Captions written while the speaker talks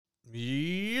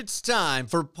It's time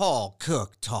for Paul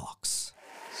Cook Talks.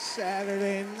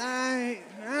 Saturday night,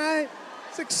 right?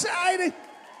 It's exciting.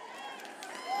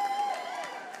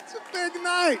 It's a big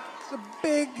night. It's a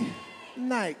big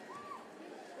night.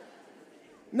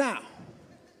 Now,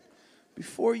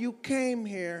 before you came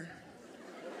here,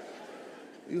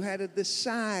 you had to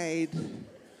decide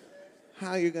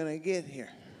how you're going to get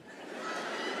here.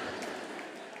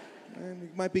 And you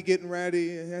might be getting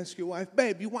ready and ask your wife,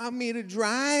 babe, you want me to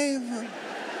drive?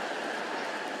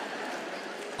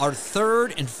 Our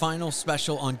third and final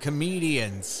special on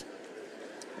comedians.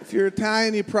 If you're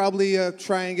Italian, you probably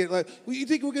try and get well, you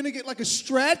think we're going to get like a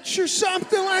stretch or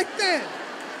something like that?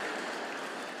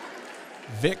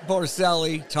 Vic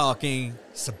Borselli talking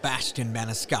Sebastian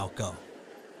Maniscalco.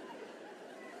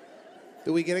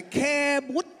 Do we get a cab?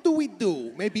 What do we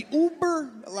do? Maybe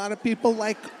Uber? A lot of people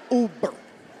like Uber.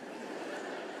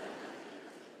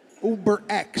 Uber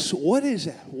X. What is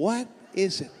it? What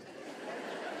is it?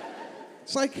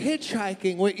 It's like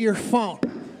hitchhiking with your phone.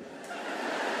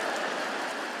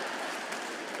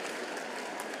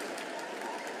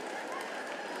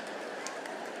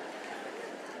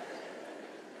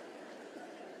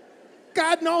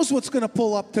 God knows what's going to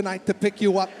pull up tonight to pick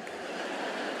you up.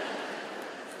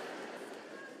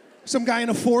 Some guy in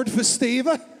a Ford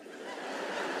Festiva.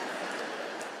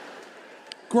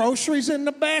 Groceries in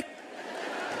the back.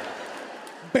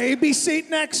 Baby seat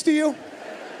next to you.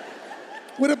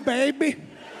 With a baby.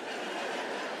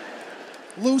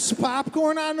 Loose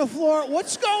popcorn on the floor.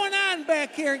 What's going on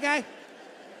back here, guy?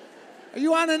 Are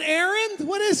you on an errand?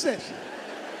 What is this?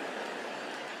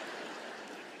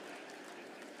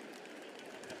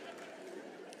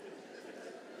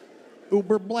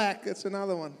 Uber Black, that's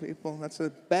another one, people. That's a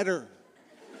better.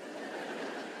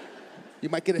 You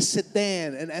might get a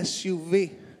sedan, an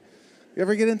SUV. You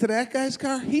ever get into that guy's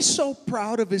car? He's so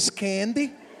proud of his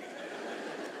candy.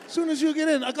 As soon as you get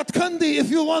in, I got candy if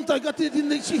you want. I got it in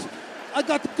the. I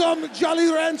got gum, Jolly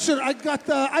Rancher. I got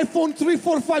iPhone 3,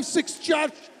 4, 5, 6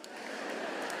 charge.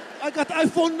 I got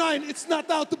iPhone 9. It's not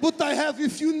out, but I have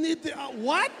if you need it.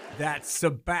 What? That's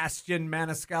Sebastian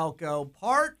Maniscalco,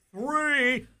 part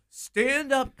 3.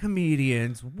 Stand-up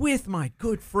comedians with my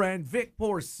good friend Vic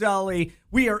Borselli.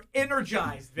 We are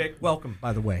energized, Vic. Welcome,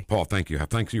 by the way. Paul, thank you.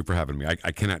 Thank you for having me.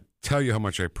 I cannot tell you how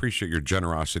much I appreciate your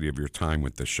generosity of your time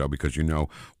with this show because you know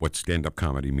what stand-up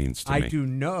comedy means to me. I do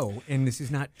know, and this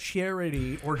is not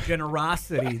charity or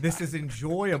generosity. This is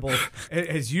enjoyable.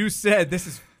 As you said, this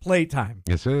is playtime.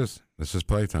 This is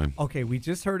playtime. Okay, we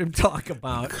just heard him talk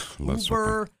about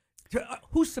Uber.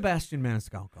 Who's Sebastian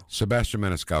Maniscalco? Sebastian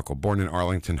Maniscalco, born in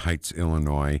Arlington Heights,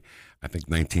 Illinois, I think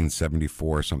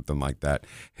 1974, something like that.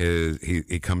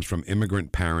 He comes from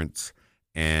immigrant parents,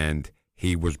 and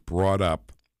he was brought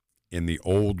up in the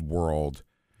old world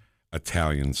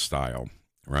Italian style,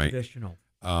 right? Traditional.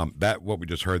 That what we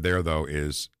just heard there, though,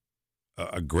 is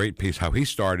a great piece. How he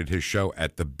started his show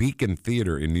at the Beacon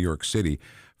Theater in New York City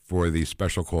for the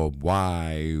special called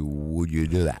 "Why Would You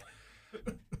Do That?"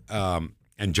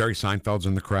 And Jerry Seinfeld's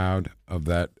in the crowd of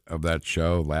that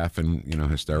show, laughing,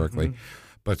 hysterically. Mm-hmm.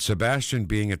 But Sebastian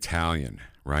being Italian,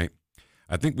 right?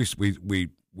 I think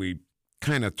we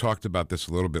kind of talked about this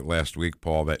a little bit last week,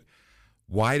 Paul. That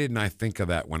why didn't I think of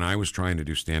that when I was trying to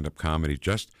do stand-up comedy?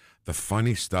 Just the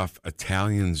funny stuff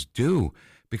Italians do,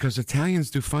 because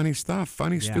Italians do funny stuff,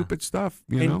 stupid stuff.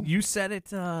 You know. You said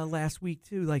it last week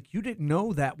too. Like you didn't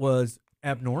know that was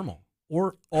abnormal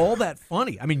or all that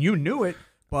funny. I mean, you knew it.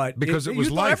 But because it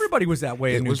was life. Everybody was that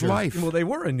way in New Jersey. It was life. Well, they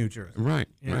were in New Jersey. Right,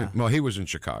 yeah. right. Well, he was in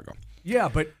Chicago. Yeah,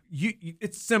 but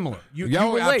it's similar. You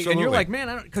relate, absolutely. and you're like,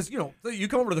 man, because you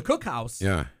come over to the cookhouse.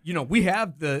 Yeah. We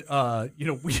have the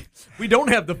we don't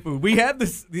have the food. We have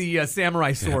the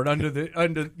samurai sword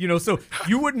under. So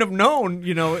you wouldn't have known.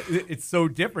 It's so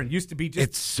different. It used to be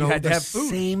just you had to have food.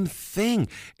 Same thing.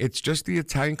 It's just the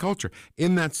Italian culture.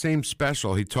 In that same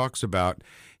special, he talks about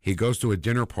he goes to a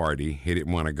dinner party he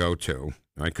didn't want to go to.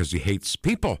 Right, because he hates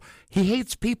people. He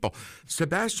hates people.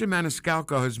 Sebastian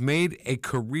Maniscalco has made a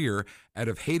career out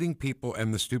of hating people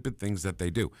and the stupid things that they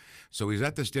do. So he's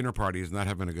at this dinner party, he's not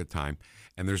having a good time,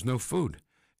 and there's no food.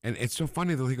 And it's so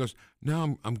funny that he goes,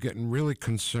 no, I'm getting really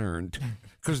concerned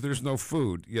because there's no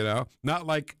food, Not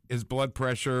like his blood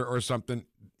pressure or something.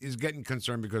 He's getting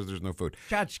concerned because there's no food.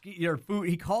 Chachki, your food,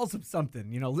 he calls him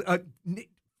something,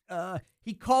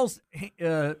 he calls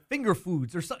finger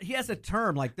foods or something. He has a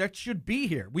term like that should be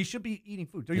here. We should be eating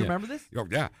food. Do you remember this? Oh,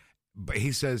 yeah. But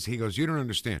he goes, you don't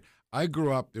understand. I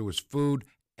grew up, there was food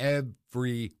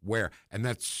everywhere. And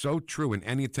that's so true in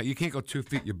any time. You can't go 2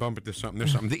 feet, you bump into something,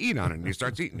 there's something to eat on it, and he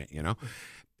starts eating it,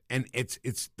 And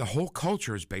it's the whole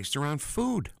culture is based around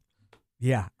food.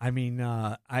 Yeah, I mean,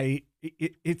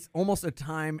 it's almost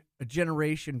a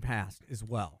generation past as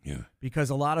well. Yeah. Because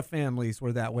a lot of families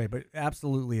were that way, but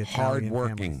absolutely Italian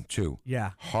Hardworking, families. too.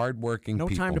 Yeah. Hardworking No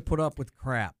people. time to put up with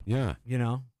crap. Yeah. You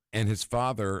know? And his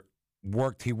father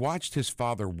worked. He watched his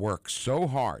father work so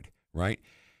hard, right?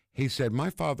 He said,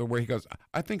 my father, where he goes,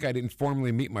 I think I didn't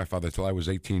formally meet my father till I was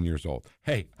 18 years old.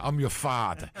 Hey, I'm your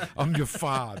father. I'm your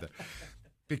father.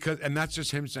 And that's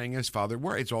just him saying his father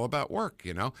worked. It's all about work,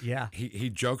 you know? Yeah. He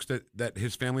jokes that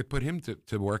his family put him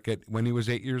to work when he was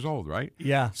 8 years old, right?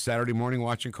 Yeah. Saturday morning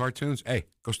watching cartoons. Hey,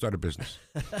 go start a business.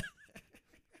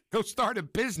 Go start a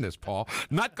business, Paul.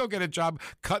 Not go get a job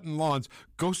cutting lawns.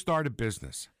 Go start a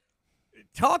business.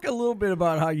 Talk a little bit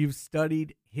about how you've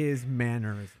studied his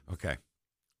mannerisms. Okay.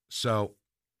 So,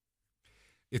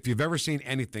 if you've ever seen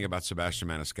anything about Sebastian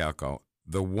Maniscalco,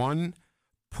 the one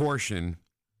portion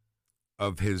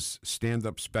of his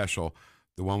stand-up special,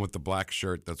 the one with the black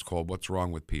shirt that's called What's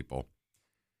Wrong with People,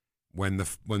 when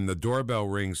the doorbell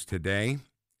rings today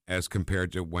as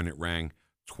compared to when it rang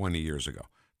 20 years ago.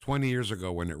 20 years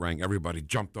ago when it rang, everybody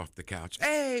jumped off the couch.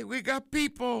 Hey, we got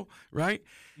people, right?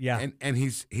 Yeah. And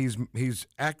he's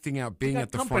acting out being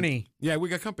at the company. front. Yeah, we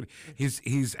got company.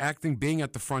 He's acting being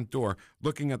at the front door,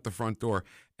 looking at the front door,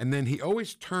 and then he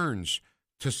always turns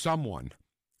to someone,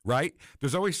 right?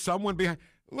 There's always someone behind.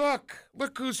 Look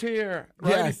who's here.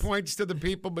 Right? Yes. He points to the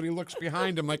people, but he looks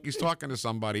behind him like he's talking to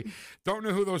somebody. Don't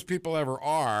know who those people ever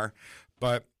are,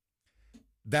 but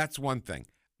that's one thing.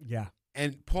 Yeah.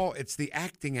 And, Paul, it's the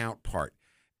acting out part.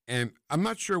 And I'm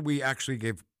not sure we actually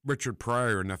gave Richard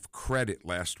Pryor enough credit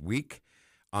last week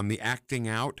on the acting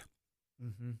out,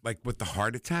 like with the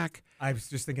heart attack. I was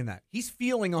just thinking that. He's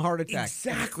feeling a heart attack.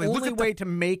 Exactly. The Look only at way to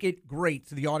make it great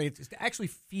to the audience is to actually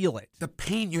feel it. The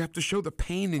pain. You have to show the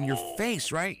pain in your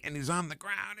face, right? And he's on the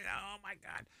ground. Oh, my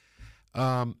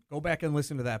God. Go back and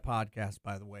listen to that podcast,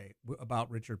 by the way,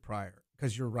 about Richard Pryor,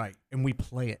 because you're right. And we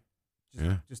play it.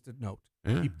 Just a note.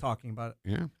 Yeah. Keep talking about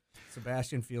it. Yeah.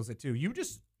 Sebastian feels it too. You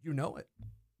know it.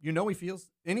 You know he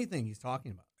feels anything he's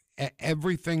talking about.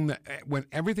 Everything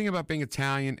about being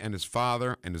Italian and his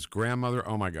father and his grandmother.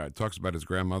 Oh my God, talks about his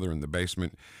grandmother in the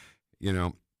basement. You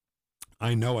know,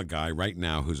 I know a guy right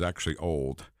now who's actually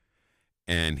old,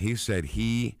 and he said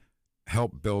he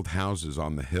helped build houses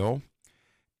on the hill,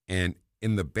 and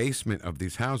in the basement of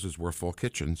these houses were full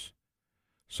kitchens.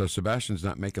 So Sebastian's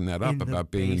not making that up about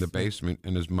being in the basement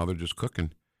and his mother just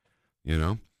cooking, you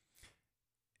know?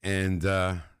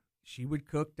 And she would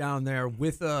cook down there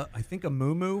with I think a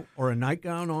muumuu or a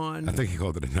nightgown on. I think he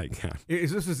called it a nightgown.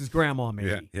 This was his grandma,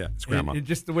 maybe. Yeah, his grandma. And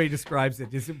just the way he describes it.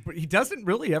 But he doesn't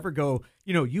really ever go,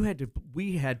 you know,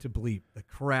 we had to bleep the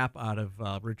crap out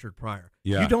of Richard Pryor.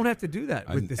 Yeah. You don't have to do that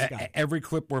with this guy. Every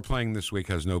clip we're playing this week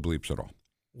has no bleeps at all.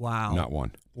 Wow. Not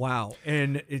one. Wow.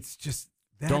 And it's just...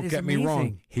 Don't get me wrong.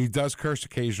 Amazing. He does curse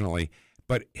occasionally,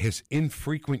 but his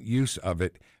infrequent use of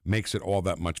it makes it all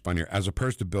that much funnier, as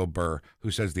opposed to Bill Burr,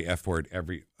 who says the F word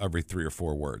every 3 or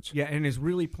 4 words. Yeah, and is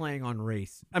really playing on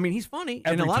race. I mean, he's funny,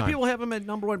 and Every a lot time. of people have him at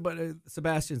number 1, but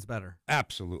Sebastian's better.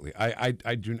 Absolutely. I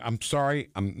do. I'm sorry.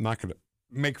 I'm not going to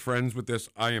make friends with this.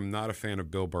 I am not a fan of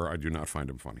Bill Burr. I do not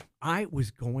find him funny. I was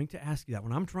going to ask you that.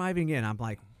 When I'm driving in, I'm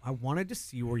like, I wanted to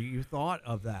see where you thought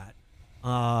of that.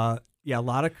 Yeah, a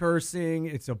lot of cursing.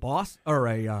 It's a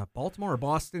Baltimore or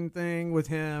Boston thing with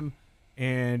him,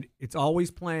 and it's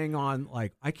always playing on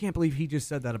like, I can't believe he just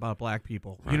said that about black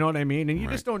people. Right. You know what I mean? And you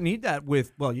Right. just don't need that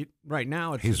with right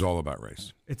now. He's all about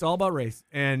race. It's all about race,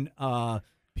 and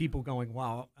people going,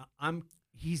 wow,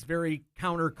 he's very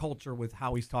counterculture with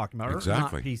how he's talking about it.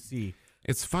 Exactly. Not PC.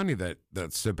 It's funny that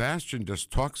Sebastian just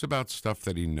talks about stuff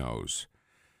that he knows,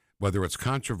 whether it's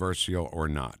controversial or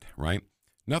not, right?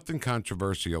 Nothing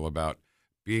controversial about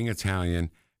being Italian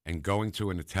and going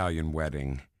to an Italian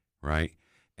wedding, right?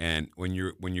 And when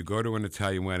you go to an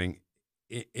Italian wedding,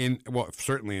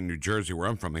 certainly in New Jersey where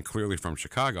I'm from, and clearly from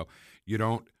Chicago, you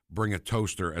don't bring a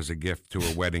toaster as a gift to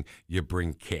a wedding. You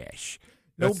bring cash.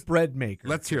 No bread maker.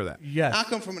 Let's hear that. Yes. I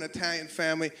come from an Italian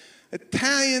family.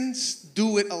 Italians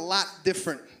do it a lot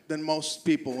different than most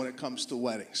people when it comes to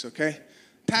weddings, okay?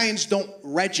 Italians don't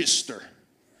register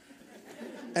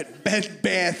at Bed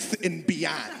Bath &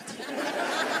 Beyond.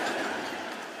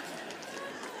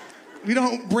 We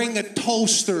don't bring a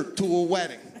toaster to a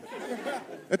wedding.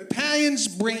 Italians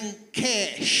bring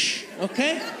cash,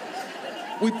 okay?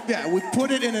 We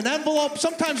put it in an envelope.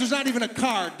 Sometimes there's not even a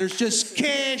card. There's just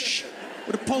cash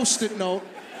with a Post-it note.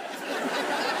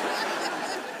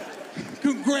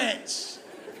 Congrats.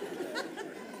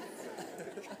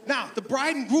 Now, the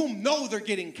bride and groom know they're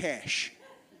getting cash.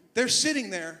 They're sitting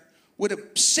there with a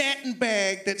satin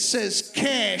bag that says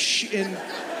cash in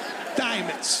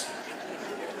Diamonds.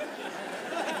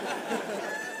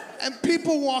 And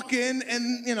people walk in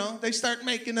and, they start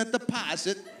making a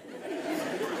deposit.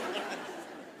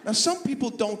 Now, some people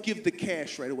don't give the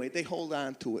cash right away. They hold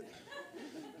on to it.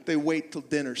 They wait till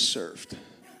dinner's served.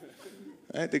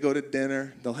 All right, they go to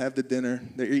dinner. They'll have the dinner.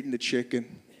 They're eating the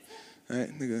chicken. All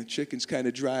right, they go, the chicken's kind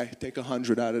of dry. Take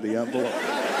 100 out of the envelope.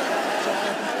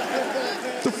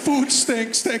 The food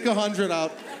stinks. Take 100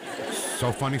 out.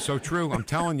 So funny, so true. I'm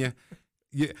telling you.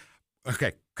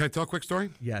 Okay, can I tell a quick story?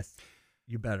 Yes,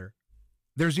 you better.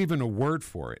 There's even a word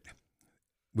for it.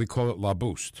 We call it la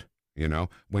boost.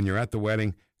 When you're at the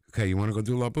wedding, okay, you want to go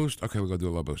do la boost? Okay, we'll go do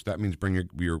la boost. That means bring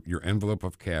your envelope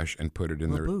of cash and put it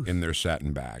in their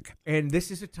satin bag. And this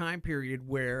is a time period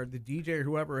where the DJ or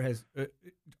whoever has,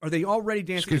 are they already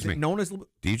dancing? Excuse me. Known as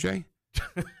DJ?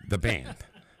 The band.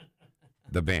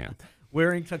 The band.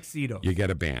 Wearing tuxedos. You get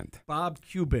a band. Bob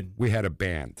Cuban. We had a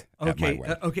band at my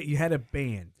wedding. Okay, you had a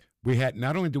band.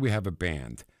 Not only do we have a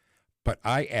band, but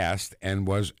I asked and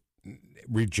was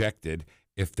rejected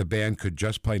if the band could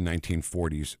just play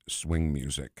 1940s swing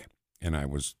music. And I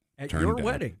was turned your down.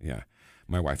 wedding. Yeah.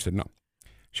 My wife said no.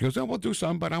 She goes, oh, we'll do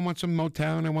some, but I want some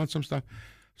Motown. I want some stuff.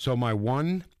 So my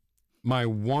one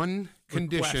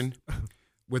condition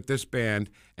with this band,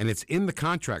 and it's in the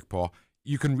contract, Paul.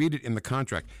 You can read it in the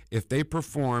contract. If they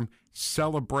perform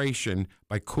Celebration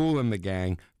by Kool and the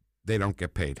Gang, they don't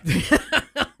get paid.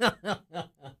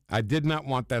 I did not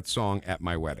want that song at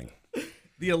my wedding.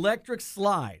 The Electric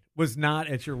Slide was not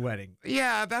at your wedding.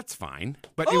 Yeah, that's fine.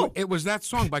 But it was that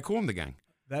song by Kool and the Gang.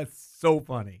 That's so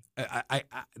funny. I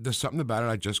there's something about it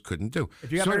I just couldn't do.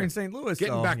 If you got married in St. Louis,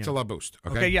 getting back to La Boost.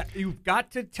 Okay, yeah, you've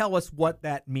got to tell us what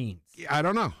that means. I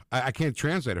don't know. I can't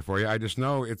translate it for you. I just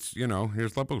know it's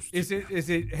here's La Boost. Is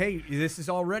it? Hey, this is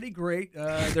already great.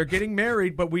 They're getting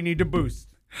married, but we need to boost.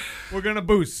 We're gonna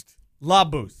boost La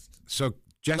Boost. So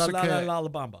Jessica, la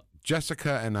bamba.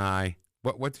 Jessica and I.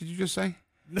 What did you just say?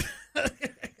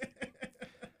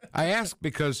 I asked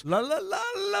because la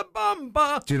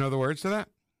bamba. Do you know the words to that?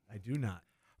 I do not.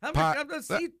 Para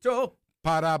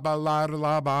bailar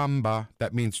la bamba.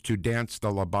 That means to dance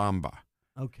the la bamba.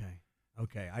 Okay.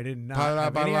 I did not Para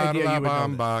have any bailar idea la you would know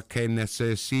bamba que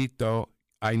necesito.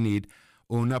 I need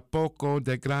una poco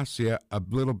de gracia, a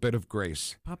little bit of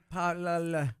grace. Oh.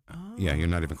 Yeah, you're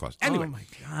not even close. Anyway, oh my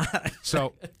God.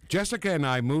 So Jessica and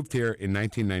I moved here in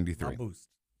 1993. Boost.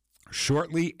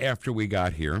 Shortly after we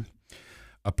got here,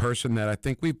 a person that I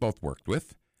think we both worked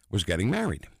with was getting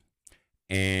married.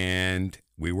 And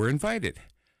we were invited.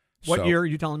 What year are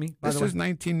you telling me? This is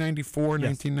 1994,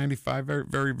 yes. 1995, very,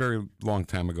 very, very long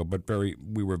time ago, but we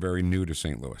were very new to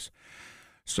St. Louis.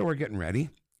 So we're getting ready.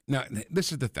 Now,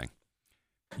 this is the thing.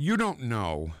 You don't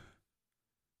know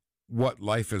what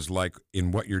life is like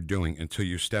in what you're doing until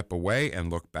you step away and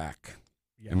look back.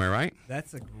 Yeah. Am I right?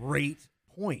 That's a great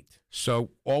point.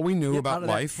 So all we knew about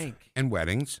life and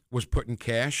weddings was putting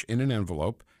cash in an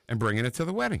envelope and bringing it to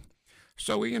the wedding.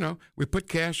 So we put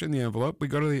cash in the envelope. We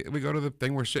go to the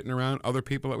thing. We're sitting around other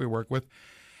people that we work with,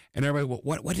 and everybody,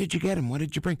 well, what did you get him? What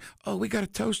did you bring? Oh, we got a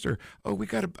toaster. Oh, we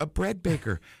got a bread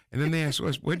baker. And then they asked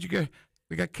us, what did you get?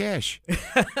 We got cash.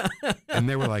 And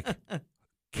they were like,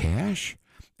 cash?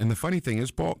 And the funny thing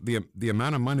is, Paul, the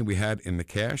amount of money we had in the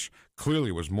cash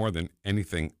clearly was more than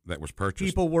anything that was purchased.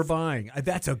 People were buying.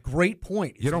 That's a great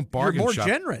point. You don't bargain You're more shop.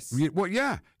 Generous. Well,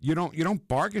 yeah. You don't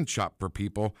bargain shop for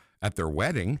people at their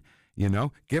wedding.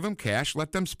 Give them cash,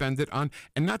 let them spend it on,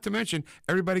 and not to mention,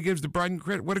 everybody gives the bride and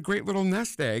credit. What a great little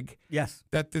nest egg! Yes,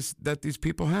 that these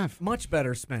people have. Much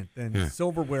better spent than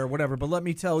silverware, whatever. But let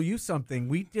me tell you something.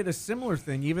 We did a similar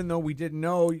thing, even though we didn't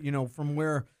know, from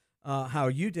where how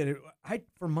you did it.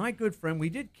 For my good friend, we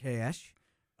did cash.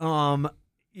 In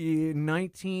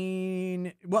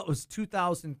it was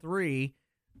 2003.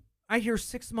 I hear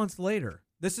 6 months later.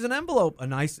 This is an envelope, a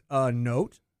nice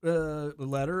note,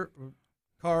 letter,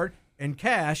 card, and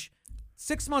cash.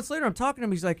 6 months later, I'm talking to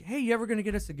him. He's like, hey, you ever going to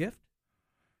get us a gift?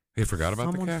 He forgot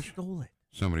about the cash? Someone stole it.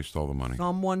 Somebody stole the money.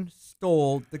 Someone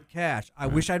stole the cash. I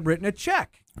wish I'd written a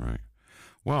check. All right.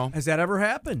 Well. Has that ever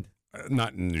happened?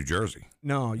 Not in New Jersey.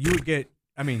 No, you would get,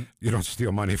 you don't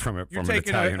steal money from an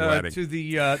Italian wedding. To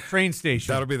the train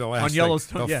station. That'll be the last on thing.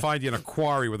 Yellowstone. They'll find you in a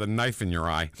quarry with a knife in your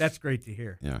eye. That's great to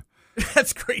hear. Yeah.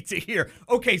 That's great to hear.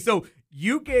 Okay, so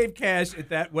you gave cash at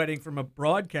that wedding from a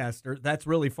broadcaster. That's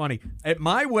really funny. At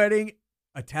my wedding,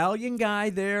 Italian guy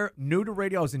there, new to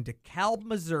radio. I was in DeKalb,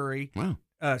 Missouri. Wow.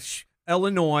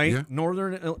 Illinois,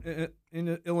 Northern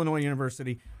Illinois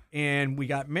University. And we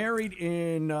got married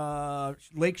in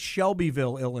Lake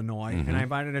Shelbyville, Illinois. Mm-hmm. And I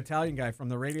invited an Italian guy from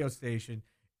the radio station.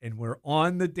 And we're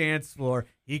on the dance floor.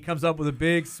 He comes up with a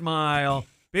big smile.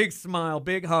 big smile,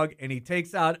 big hug, and he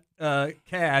takes out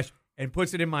cash and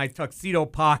puts it in my tuxedo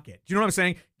pocket. Do you know what I'm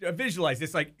saying? Visualize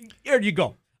this. Like, here you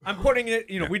go. I'm putting it,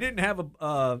 we didn't have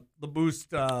the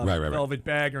Boost velvet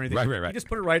bag or anything. Right. You just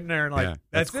put it right in there and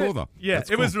that's cool, it. though. Yeah,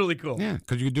 that's it cool. was really cool. Yeah,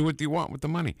 because you do what you want with the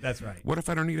money. That's right. What if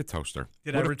I don't need a toaster?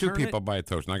 Did what I if two return people it? buy a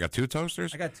toaster? And I got 2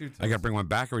 toasters? I got 2 toasters. I got to bring one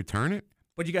back and return it?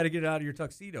 But you got to get it out of your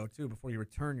tuxedo, too, before you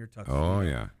return your tuxedo. Oh,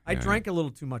 yeah. I drank a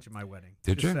little too much at my wedding.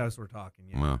 Did just you? as we're talking,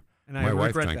 yeah. Well, and I my wife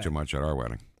regret drank that. too much at our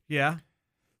wedding. Yeah?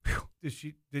 Did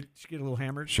she get a little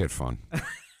hammered? She had fun.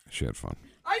 She had fun.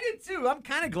 I did too. I'm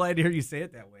kind of glad to hear you say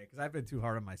it that way because I've been too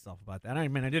hard on myself about that. I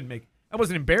mean, I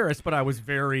wasn't embarrassed, but I was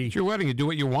very It's your wedding. You do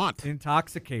what you want.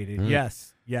 intoxicated.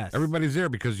 Yes. Everybody's there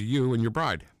because of you and your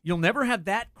bride. You'll never have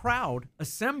that crowd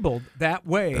assembled that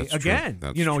way That's again.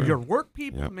 true. That's your true. work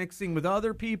people mixing with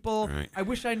other people. Right. I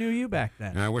wish I knew you back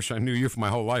then. And I wish I knew you for my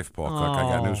whole life, Paul Cook. I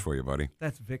got news for you, buddy.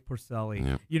 That's Vic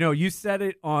Porcelli. Yeah. You said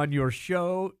it on your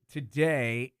show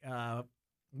today.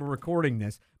 We're recording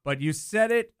this, but you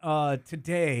said it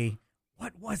today.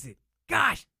 What was it?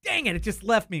 Gosh, dang it. It just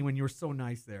left me when you were so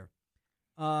nice there.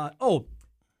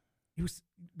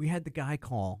 We had the guy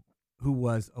call who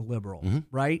was a liberal,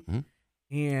 right? Mm-hmm.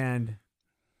 And,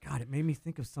 God, it made me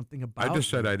think of something about I just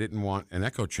said I didn't want an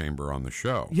echo chamber on the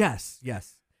show. Yes.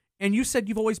 And you said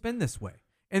you've always been this way.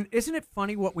 And isn't it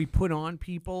funny what we put on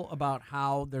people about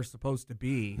how they're supposed to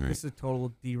be? Right. This is a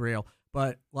total derail.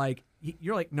 But, like,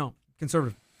 you're like, no,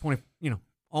 conservative,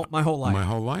 my whole life. My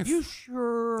whole life. You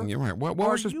sure? You're right. What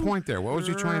was his point there? What was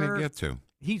he trying to get to?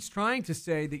 He's trying to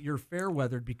say that you're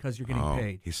fair-weathered because you're getting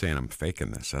paid. He's saying I'm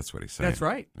faking this. That's what he's saying. That's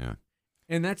right. Yeah.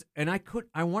 And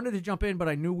I wanted to jump in, but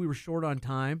I knew we were short on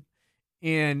time.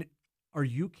 And are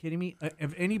you kidding me?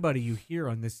 If anybody you hear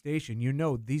on this station,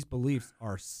 these beliefs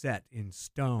are set in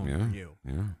stone for you.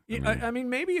 Yeah. I mean,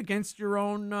 maybe against your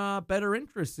own better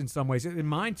interests in some ways. In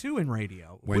mine, too, in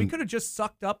radio. We could have just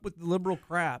sucked up with the liberal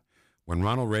crap. When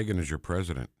Ronald Reagan is your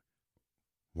president,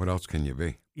 what else can you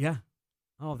be? Yeah.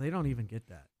 Oh, they don't even get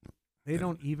that. They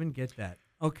don't even get that.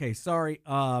 Okay, sorry.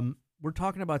 We're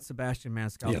talking about Sebastian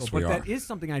Maniscalco, Yes, but we that are. is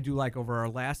something I do like over our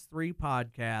last 3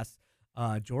 podcasts.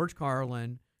 George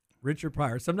Carlin, Richard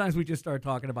Pryor. Sometimes we just start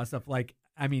talking about stuff like,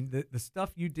 the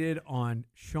stuff you did on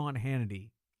Sean Hannity.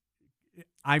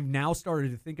 I've now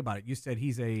started to think about it. You said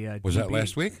he's a Was that DB.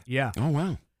 last week? Yeah. Oh,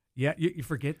 wow. Yeah, you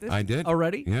forget this? I did.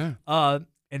 Already? Yeah.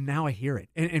 And now I hear it.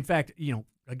 And in fact,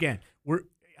 again,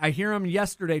 I hear him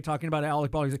yesterday talking about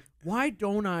Alec Baldwin. He's like, why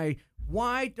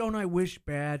don't I wish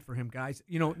bad for him, guys?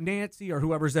 Nancy or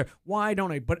whoever's there. Why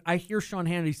don't I? But I hear Sean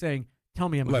Hannity saying, tell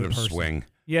me I'm a Let good him person. swing.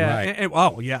 Yeah.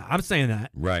 Right. Yeah, I'm saying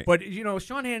that. Right. But,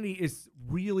 Sean Hannity is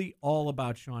really all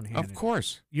about Sean Hannity. Of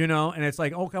course. And it's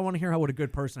like, I want to hear what a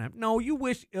good person I am. No, you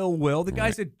wish ill will. The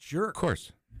guy's a jerk. Of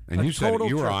course. And you said it. total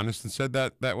You were jerk. honest and said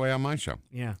that way on my show.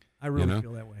 Yeah, I really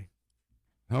feel that way.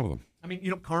 Hell with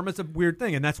them. Karma's a weird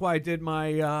thing, and that's why I did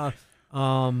my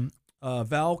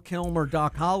Val Kilmer,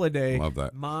 Doc Holliday. Love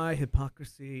that. My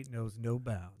hypocrisy knows no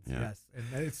bounds. Yeah. Yes, and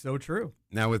that is so true.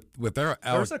 Now with their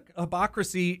There's a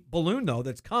hypocrisy balloon though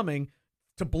that's coming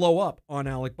to blow up on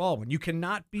Alec Baldwin. You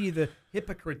cannot be the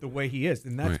hypocrite the way he is,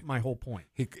 and that's Right. my whole point.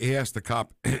 He asked the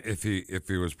cop if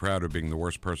he was proud of being the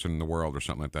worst person in the world or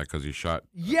something like that because he shot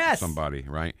somebody,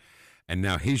 right? And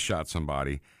now he shot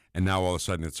somebody, and now all of a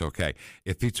sudden it's okay.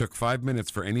 If he took 5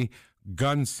 minutes for any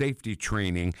gun safety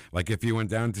training, like if you went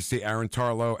down to see Aaron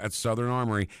Tarlow at Southern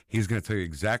Armory, he's going to tell you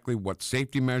exactly what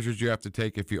safety measures you have to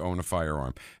take if you own a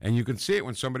firearm. And you can see it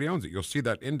when somebody owns it. You'll see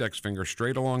that index finger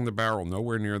straight along the barrel,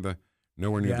 nowhere near the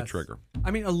trigger.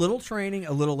 A little training,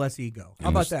 a little less ego. How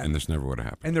about that? And this never would have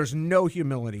happened. And there's no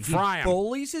humility. Fry He 'em.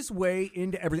 bullies his way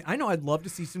into everything. I know I'd love to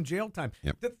see some jail time.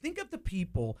 Yep. Think of the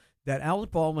people that Alec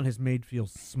Baldwin has made feel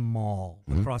small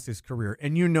Mm-hmm. across his career.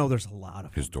 And there's a lot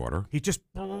of His them. daughter. He just,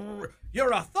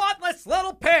 you're a thoughtless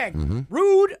little pig. Mm-hmm.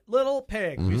 Rude little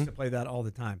pig. We used to play that all the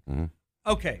time.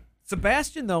 Okay.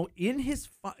 Sebastian, though, in his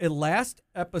last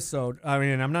episode,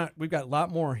 we've got a lot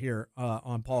more here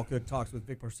on Paul Cook Talks with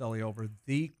Vic Porcelli over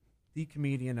the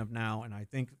comedian of now, and I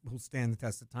think will stand the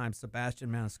test of time, Sebastian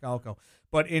Maniscalco.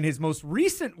 But in his most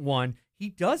recent one, he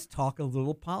does talk a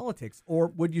little politics, or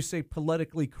would you say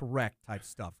politically correct type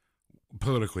stuff?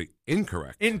 Politically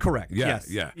incorrect. Incorrect. Yeah, Yes.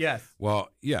 yeah. Yes. Well,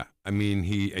 yeah.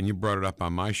 You brought it up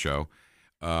on my show.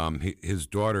 His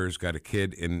daughter's got a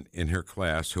kid in her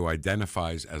class who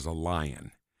identifies as a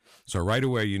lion. So right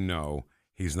away,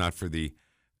 he's not for the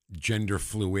gender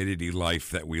fluidity life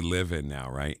that we live in now,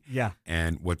 right? Yeah.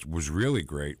 And what was really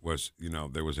great was,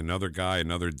 there was another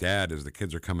dad, as the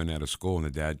kids are coming out of school, and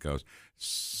the dad goes,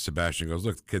 Sebastian goes,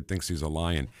 look, the kid thinks he's a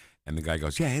lion. And the guy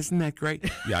goes, yeah, isn't that great?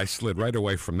 Yeah, I slid right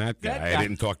away from that guy. I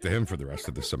didn't talk to him for the rest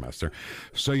of the semester.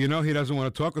 So, he doesn't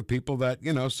want to talk with people that,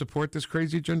 support this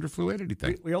crazy gender fluidity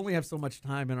thing. We only have so much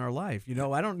time in our life.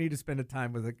 I don't need to spend a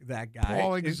time with that guy.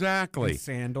 Paul, exactly. In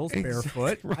sandals,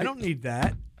 barefoot. Right. I don't need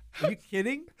that. Are you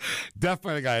kidding?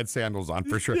 Definitely the guy had sandals on,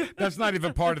 for sure. That's not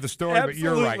even part of the story, but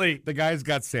you're right. The guy's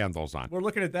got sandals on. We're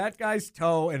looking at that guy's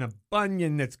toe and a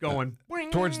bunion that's going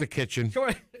towards the kitchen.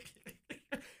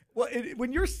 Well,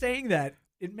 when you're saying that,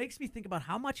 it makes me think about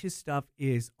how much his stuff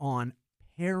is on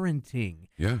parenting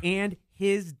and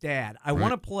his dad. I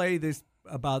want to play this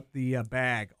about the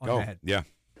bag on the head. Yeah.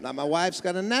 Now, my wife's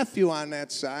got a nephew on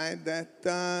that side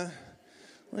that,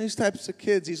 one of these types of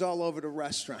kids, he's all over the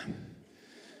restaurant.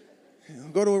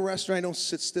 Go to a restaurant, don't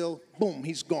sit still, boom,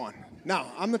 he's gone.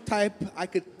 Now, I'm the type, I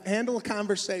could handle a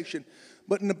conversation,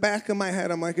 but in the back of my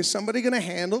head, I'm like, is somebody going to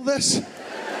handle this?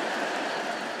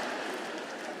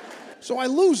 So I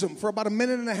lose him for about a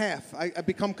minute and a half. I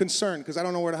become concerned because I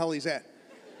don't know where the hell he's at.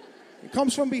 He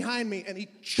comes from behind me and he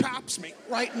chops me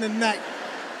right in the neck.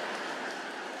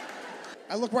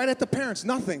 I look right at the parents,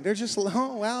 nothing. They're just,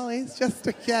 oh, well, he's just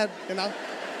a kid,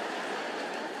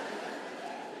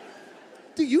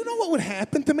 Do you know what would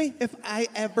happen to me if I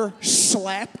ever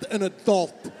slapped an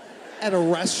adult at a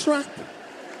restaurant?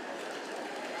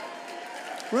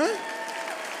 Right?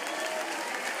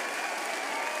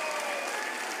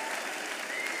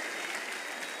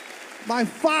 My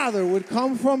father would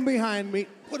come from behind me,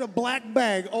 put a black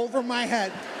bag over my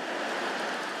head,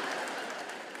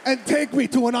 and take me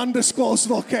to an undisclosed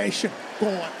location. Go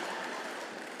on.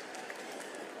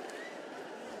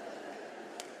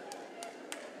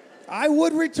 I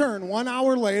would return 1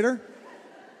 hour later,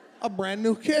 a brand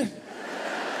new kid.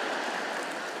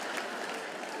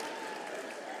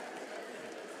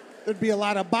 There'd be a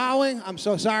lot of bowing. I'm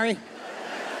so sorry.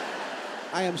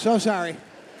 I am so sorry.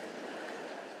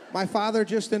 My father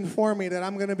just informed me that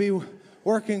I'm going to be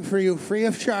working for you free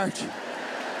of charge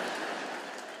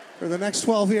for the next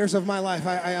 12 years of my life.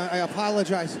 I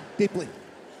apologize deeply.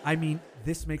 I mean,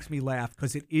 this makes me laugh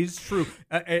because it is true.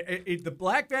 The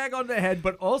black bag on the head,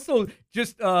 but also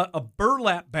just a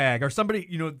burlap bag or somebody,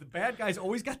 the bad guys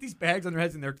always got these bags on their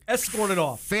heads and they're escorted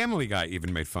off. Family Guy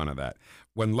even made fun of that.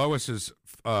 When Lois's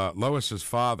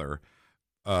father,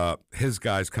 his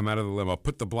guys come out of the limo,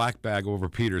 put the black bag over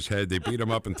Peter's head. They beat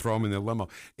him up and throw him in the limo.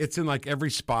 It's in like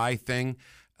every spy thing.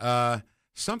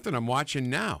 Something I'm watching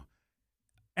now.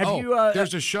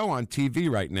 There's a show on TV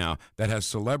right now that has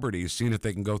celebrities seeing if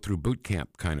they can go through boot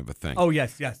camp kind of a thing. Oh,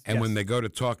 yes. And when they go to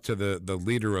talk to the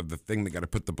leader of the thing, they got to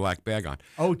put the black bag on.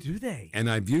 Oh, do they? And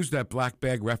I've used that black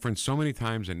bag reference so many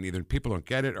times, and either people don't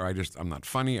get it or I'm not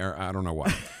funny or I don't know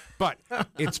what. But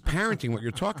it's parenting what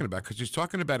you're talking about, because he's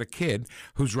talking about a kid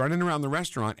who's running around the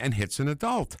restaurant and hits an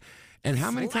adult. And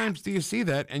how many times do you see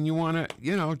that and you want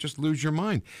to, just lose your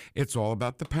mind? It's all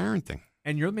about the parenting.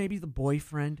 And you're maybe the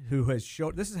boyfriend who has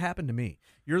showed, this has happened to me.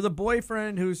 You're the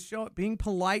boyfriend who's being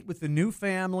polite with the new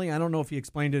family. I don't know if he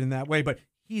explained it in that way, but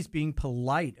he's being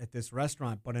polite at this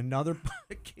restaurant. But another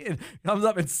kid comes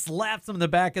up and slaps him in the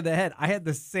back of the head. I had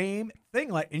the same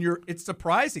thing. It's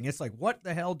surprising. It's like, what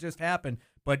the hell just happened?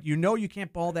 But you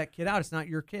can't bawl that kid out. It's not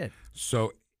your kid.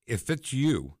 So if it's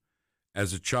you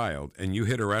as a child and you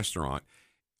hit a restaurant,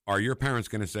 are your parents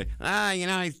going to say,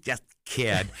 he's just a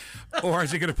kid? Or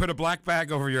is he going to put a black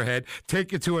bag over your head,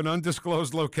 take you to an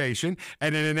undisclosed location,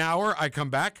 and in an hour I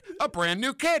come back, a brand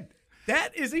new kid?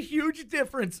 That is a huge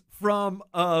difference from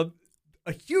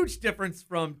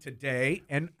today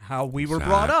and how we were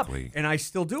brought up. And I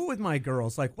still do it with my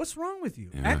girls. Like, what's wrong with you?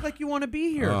 Yeah. Act like you want to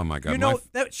be here. Oh, my God.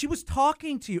 That she was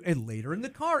talking to you and later in the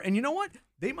car. And you know what?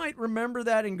 They might remember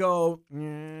that and go,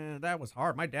 that was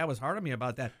hard. My dad was hard on me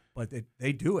about that. But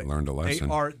they do it. Learned a lesson.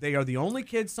 They are the only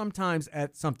kids sometimes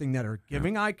at something that are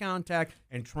giving eye contact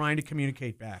and trying to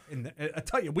communicate back. And I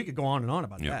tell you, we could go on and on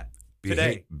about that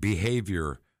today.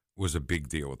 Behavior was a big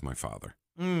deal with my father.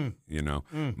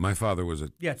 My father was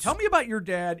tell me about your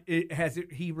dad.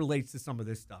 He relates to some of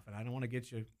this stuff, and I don't want to get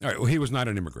you. All right. Well, he was not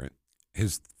an immigrant.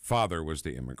 His father was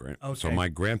the immigrant. Okay. So my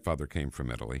grandfather came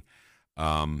from Italy.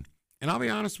 And I'll be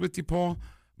honest with you, Paul.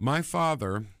 My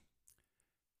father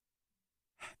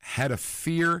had a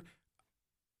fear.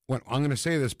 Well, I'm going to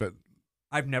say this, but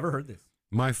I've never heard this.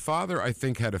 My father, I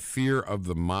think, had a fear of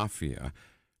the mafia.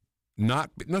 Not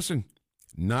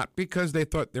because they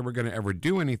thought they were going to ever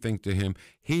do anything to him.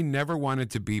 He never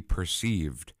wanted to be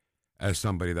perceived as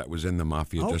somebody that was in the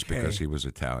mafia just because he was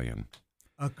Italian.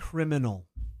 A criminal.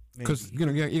 Because,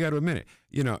 you got to admit it.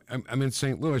 I'm in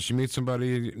St. Louis. You meet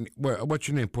somebody, what's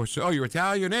your name? Oh, you're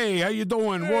Italian? Hey, how you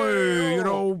doing?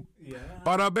 Boy,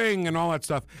 bada bing and all that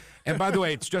stuff. And by the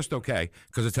way, it's just okay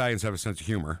because Italians have a sense of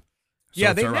humor. So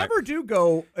yeah, it's they all right. never do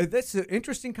go. That's an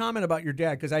interesting comment about your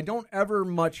dad because I don't ever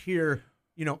much hear,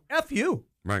 F you.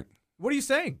 Right. What are you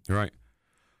saying? You're right.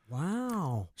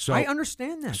 Wow. So I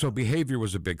understand that. So behavior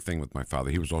was a big thing with my father.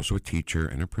 He was also a teacher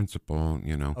and a principal,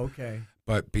 Okay.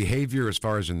 But behavior as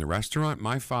far as in the restaurant,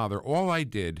 my father, all I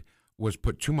did was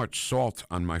put too much salt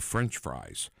on my French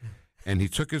fries. And he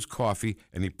took his coffee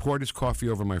and he poured his coffee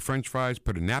over my French fries,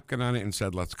 put a napkin on it, and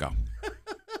said, "Let's go."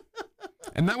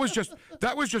 And that was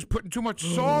just putting too much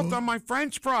salt on my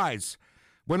French fries.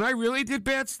 When I really did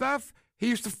bad stuff, he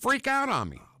used to freak out on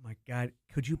me. Oh my God.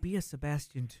 Could you be a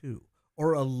Sebastian too?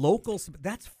 Or a local?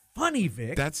 That's funny,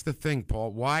 Vic. That's the thing,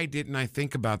 Paul. Why didn't I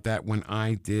think about that when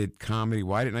I did comedy?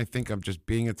 Why didn't I think of just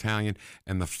being Italian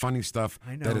and the funny stuff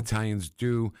that Italians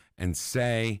do and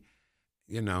say?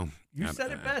 You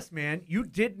said it best, man. You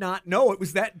did not know it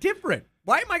was that different.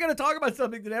 Why am I going to talk about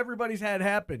something that everybody's had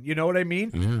happen? You know what I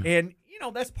mean? Yeah. And,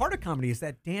 that's part of comedy is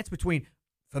that dance between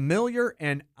familiar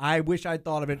and I wish I'd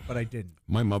thought of it, but I didn't.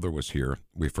 My mother was here.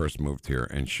 We first moved here,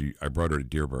 and I brought her to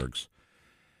Deerberg's.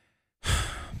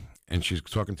 And she's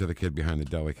talking to the kid behind the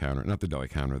deli counter. Not the deli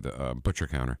counter, the butcher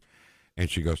counter. And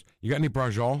she goes, "You got any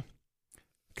brajol?"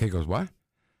 Kid goes, "What?"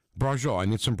 "Brajol. I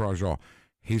need some brajol."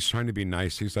 He's trying to be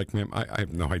nice. He's like, "Ma'am, I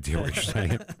have no idea what you're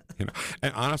saying."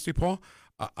 And honestly, Paul,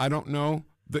 I don't know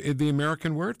the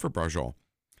American word for brajol.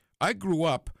 I grew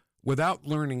up without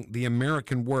learning the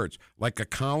American words, like a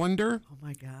colander. Oh,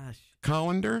 my gosh.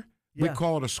 Colander? Yeah. We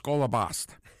call it a scolabast,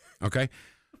 okay?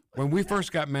 When we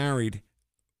first got married,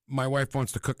 my wife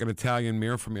wants to cook an Italian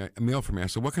meal for me. I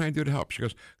said, "What can I do to help?" She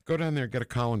goes, "Go down there and get a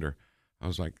colander." I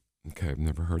was like, okay, I've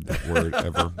never heard that word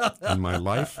ever in my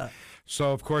life.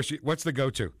 So, of course, what's the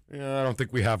go-to? I don't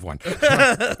think we have one.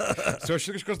 So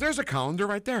she goes, "There's a colander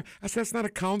right there." I said, "It's not a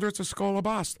colander, it's a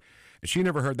scolabast." And she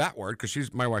never heard that word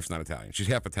because my wife's not Italian. She's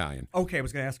half Italian. Okay, I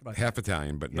was going to ask about half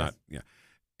Italian, but not, yeah.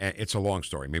 And it's a long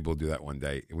story. Maybe we'll do that one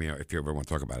day, if you ever want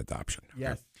to talk about adoption.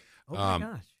 Yes. Okay? Oh, my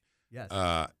gosh.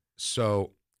 Yes.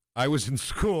 So I was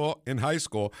in high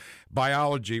school,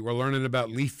 biology. We're learning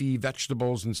about leafy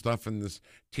vegetables and stuff, and this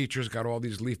teacher's got all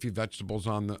these leafy vegetables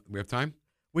we have time?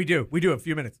 We do. A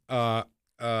few minutes.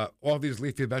 All these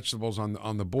leafy vegetables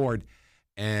on the board,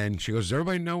 and she goes, "Does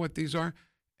everybody know what these are?"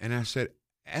 And I said,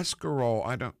 "Escarole.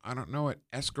 I don't know what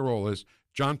escarole is."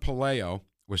 John Paleo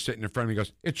was sitting in front of me. He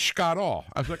goes, "It's scarole."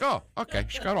 I was like, "Oh, okay,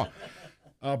 scarole."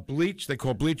 Bleach. They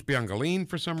call bleach biangaline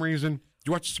for some reason. Do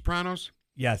you watch The Sopranos?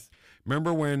 Yes.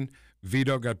 Remember when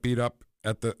Vito got beat up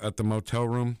at the motel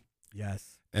room?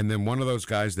 Yes. And then one of those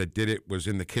guys that did it was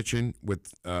in the kitchen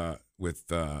with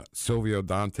Silvio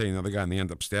Dante, another guy, and they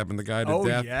end up stabbing the guy to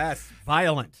death. Oh, yes.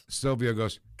 Violent. Silvio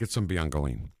goes, "Get some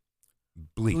biangaline."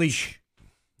 Bleach.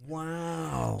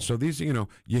 Wow. So these, you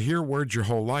hear words your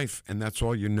whole life, and that's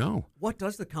all you know. What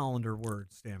does the colander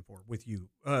word stand for with you?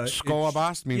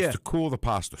 Scolabast means to cool the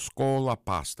pasta. Scola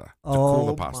pasta. To oh, cool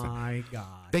the pasta. My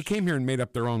God. They came here and made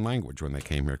up their own language when they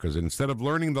came here because instead of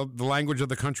learning the language of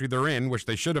the country they're in, which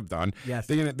they should have done, yes.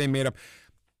 they made up.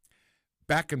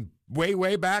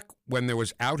 Way back when there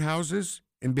was outhouses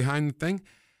in behind the thing,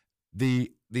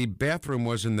 the bathroom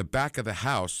was in the back of the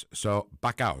house, so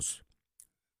backhouse.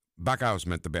 Backhouse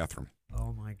meant the bathroom.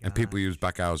 Oh, my God. And people use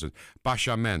backhouse as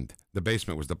bashamend. The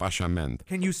basement was the bashamend.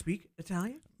 Can you speak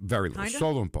Italian? Very little. Kinda?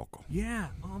 Solo un poco. Yeah.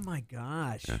 Oh, my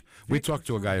gosh. Yeah. We talk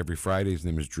to a guy every Friday. His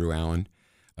name is Drew Allen,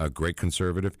 a great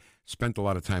conservative. Spent a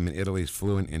lot of time in Italy. He's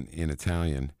fluent in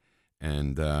Italian.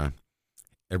 And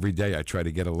every day I try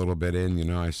to get a little bit in.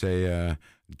 I say,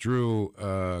 "Drew,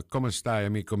 come stai,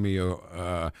 amico mio?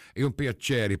 È un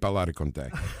piacere parlare con te."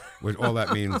 Which all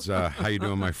that means, how you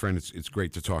doing, my friend? It's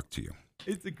great to talk to you.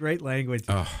 It's a great language.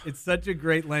 Oh. It's such a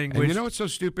great language. And you know what's so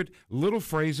stupid? Little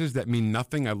phrases that mean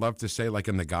nothing. I love to say, like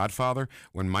in The Godfather,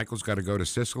 when Michael's got to go to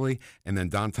Sicily, and then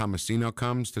Don Tomasino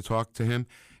comes to talk to him,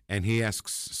 and he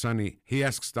asks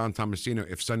Don Tomasino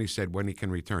if Sonny said when he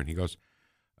can return. He goes,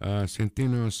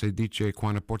 "Sentino se dice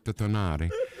quando porta tornare."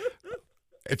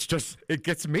 It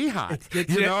gets me hot.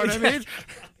 You know what I mean?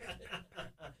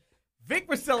 Vic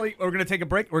Roselli, we're going to take a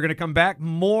break. We're going to come back.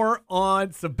 More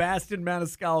on Sebastian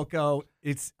Maniscalco.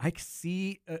 I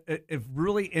see a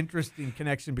really interesting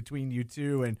connection between you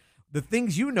two and the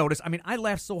things you notice. I mean, I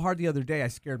laughed so hard the other day, I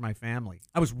scared my family.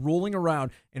 I was rolling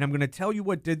around, and I'm going to tell you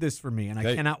what did this for me, and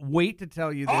I cannot wait to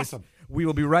tell you this. Awesome. We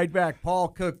will be right back. Paul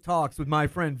Cook Talks with my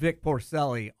friend Vic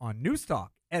Porcelli on News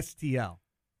Talk STL.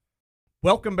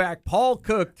 Welcome back. Paul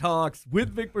Cook Talks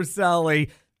with Vic Porcelli.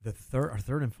 Our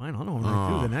third and final. I don't know what I'm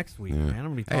going to do the next week, man. I'm going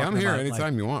to be talking I'm here about,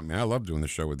 anytime you want, man. I love doing the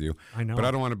show with you. I know. But I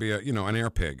don't want to be an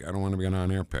air pig. I don't want to be an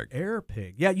on-air pig. Air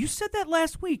pig. Yeah, you said that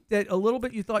last week that a little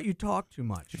bit you thought you talked too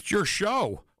much. It's your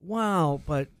show. Wow,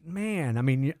 but man, I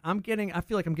mean, I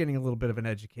feel like I'm getting a little bit of an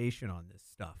education on this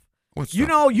stuff. What's You up?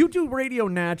 know, you do radio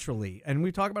naturally, and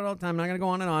we talk about it all the time. I'm not going to go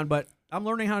on and on, but I'm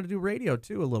learning how to do radio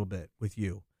too a little bit with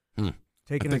you.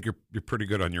 I think you're pretty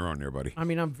good on your own there, buddy. I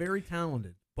mean, I'm very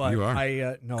talented. But You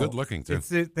are. no, Good looking, too.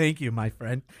 Thank you, my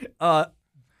friend.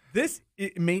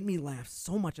 It made me laugh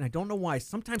so much, and I don't know why.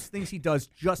 Sometimes things he does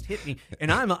just hit me,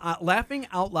 and I'm laughing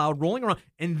out loud, rolling around.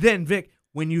 And then, Vic,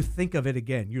 when you think of it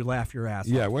again, you laugh your ass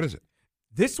off. Yeah, what is it?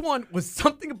 This one was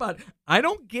something about, I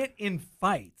don't get in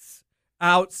fights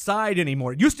outside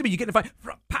anymore. It used to be you get in a fight,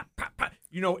 pop, pop, pop,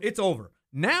 it's over.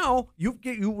 Now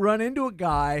you run into a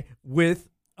guy with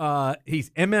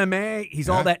he's MMA, he's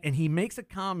all that, and he makes a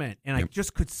comment, and I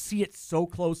just could see it so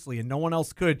closely, and no one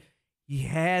else could. He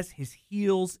has his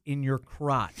heels in your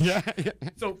crotch. Yeah.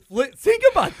 So think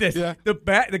about this. Yeah.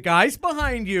 The guy's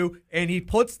behind you, and he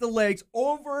puts the legs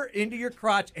over into your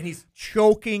crotch, and he's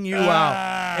choking you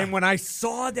out. And when I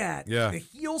saw that, the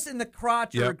heels in the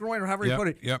crotch or groin or however you put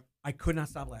it, I could not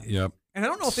stop laughing. Yep. And I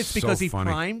don't know if it's because he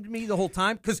primed me the whole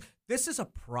time, because this is a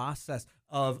process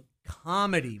of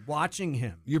comedy, watching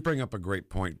him. You bring up a great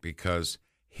point, because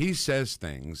he says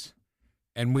things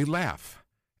and we laugh.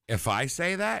 If I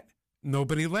say that,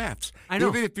 nobody laughs. I know.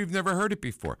 Even if you've never heard it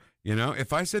before.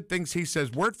 If I said things he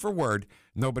says word for word,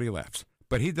 nobody laughs.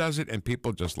 But he does it and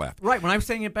people just laugh. Right. When I'm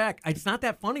saying it back, it's not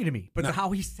that funny to me, but how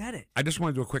he said it. I just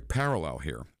want to do a quick parallel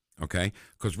here, okay?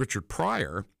 Because Richard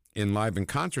Pryor in Live in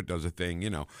Concert does a thing,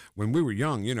 when we were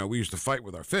young, we used to fight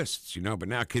with our fists, but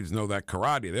now kids know that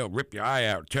karate. They'll rip your eye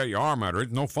out, tear your arm out, or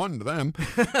it's no fun to them,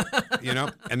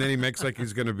 and then he makes like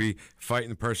he's going to be fighting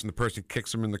the person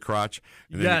kicks him in the crotch,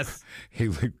 and then he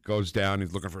goes down,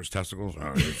 he's looking for his testicles.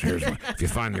 Oh, here's one. If you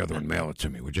find the other one, mail it to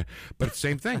me, would you? But it's the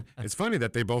same thing. It's funny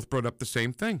that they both brought up the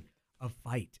same thing. A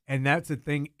fight. And that's the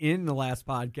thing in the last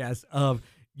podcast of,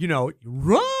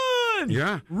 run!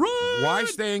 Yeah. Run! Why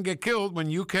stay and get killed when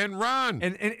you can run?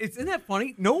 And isn't that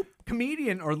funny? No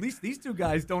comedian, or at least these two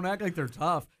guys, don't act like they're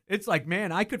tough. It's like,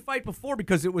 man, I could fight before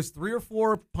because it was 3 or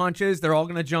 4 punches. They're all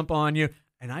going to jump on you.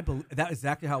 And I believe that's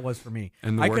exactly how it was for me.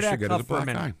 And the I worst could you act get tough is a for a black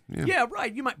minute. eye. Yeah,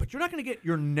 right. You might, but you're not going to get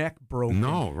your neck broken.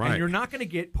 No, right. And you're not going to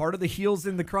get part of the heels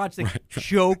in the crotch thing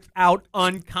choked out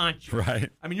unconscious. Right.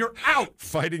 I mean, you're out.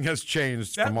 Fighting has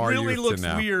changed That from our really youth to looks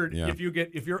now. weird Yeah. if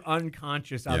you're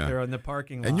unconscious out there in the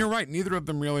parking lot. And you're right. Neither of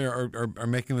them really are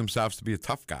making themselves to be a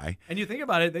tough guy. And you think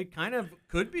about it, they kind of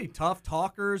could be tough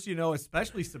talkers,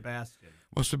 especially Sebastian.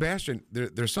 Well, Sebastian,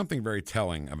 there's something very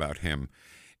telling about him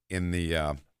in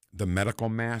the medical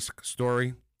mask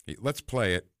story. Let's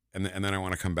play it, and then I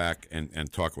want to come back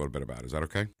and talk a little bit about it. Is that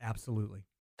okay? Absolutely.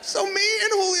 So me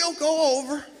and Julio go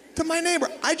over to my neighbor.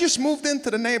 I just moved into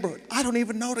the neighborhood. I don't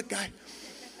even know the guy.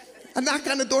 I knock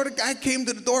on the door. The guy came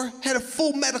to the door, had a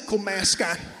full medical mask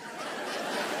on.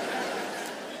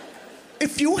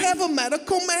 If you have a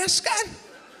medical mask on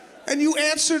and you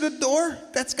answer the door,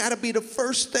 that's got to be the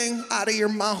first thing out of your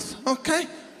mouth, okay?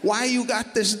 Why you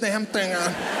got this damn thing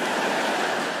on?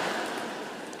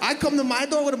 I come to my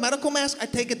door with a medical mask, I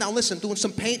take it down. Listen, doing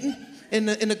some painting in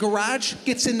the garage,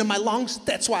 gets into my lungs,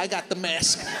 that's why I got the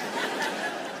mask.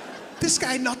 This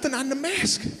guy, nothing on the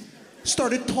mask.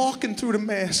 Started talking through the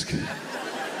mask.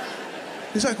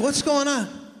 He's like, what's going on?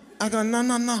 I go,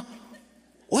 no.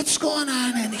 What's going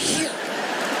on in here?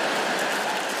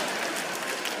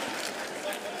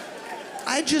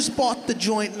 I just bought the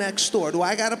joint next door. Do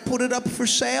I gotta put it up for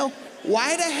sale?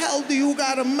 Why the hell do you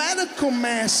got a medical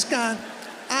mask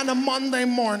on a Monday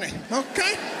morning?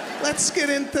 Okay, let's get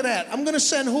into that. I'm gonna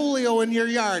send Julio in your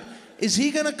yard. Is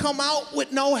he gonna come out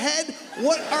with no head?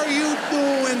 What are you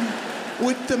doing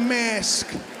with the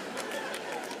mask?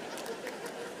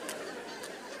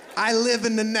 I live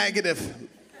in the negative.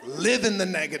 Live in the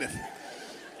negative.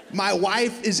 My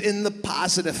wife is in the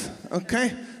positive,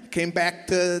 okay? Came back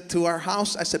to our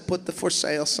house. I said, put the for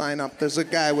sale sign up. There's a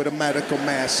guy with a medical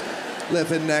mask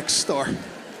living next door.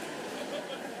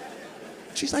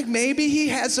 She's like, maybe he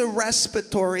has a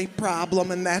respiratory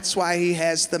problem and that's why he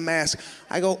has the mask.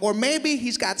 I go, or maybe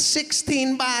he's got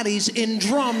 16 bodies in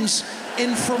drums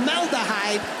in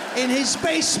formaldehyde in his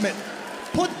basement.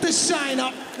 Put the sign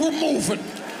up, we're moving.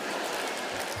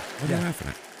 What are you laughing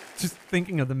at? Just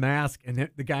thinking of the mask and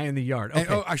the guy in the yard.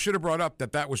 Okay. And, I should have brought up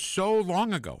that was so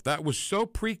long ago. That was so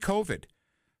pre-COVID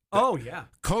Oh, yeah.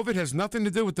 COVID has nothing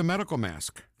to do with the medical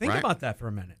mask. Think right? about that for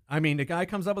a minute. I mean, the guy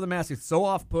comes up with a mask. It's so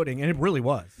off-putting, and it really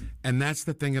was. And that's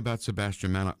the thing about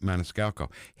Sebastian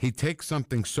Maniscalco. He takes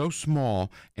something so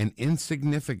small and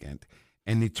insignificant,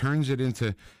 and he turns it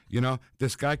into,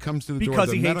 this guy comes to the door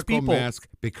with a medical mask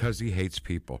because he hates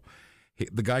people.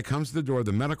 The guy comes to the door,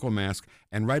 the medical mask,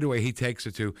 and right away he takes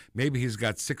it to, maybe he's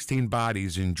got 16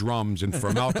 bodies in drums and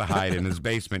formaldehyde in his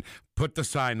basement. Put the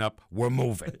sign up, we're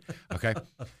moving. Okay?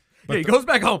 Yeah, he goes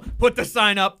back home, put the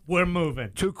sign up, we're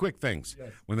moving. Two quick things. Yes.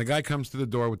 When the guy comes to the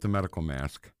door with the medical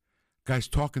mask, guy's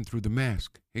talking through the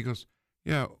mask. He goes,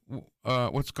 yeah,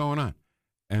 what's going on?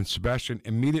 And Sebastian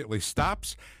immediately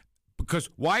stops because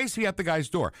why is he at the guy's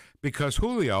door? Because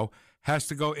Julio has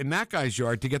to go in that guy's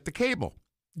yard to get the cable.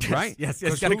 Right? Yes,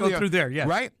 got to go through there, yes.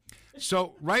 Right?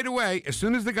 So right away, as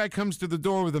soon as the guy comes to the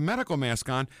door with a medical mask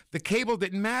on, the cable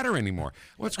didn't matter anymore.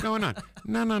 What's going on?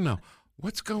 No.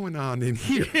 What's going on in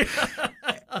here?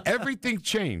 Everything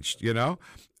changed,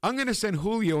 I'm going to send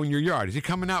Julio in your yard. Is he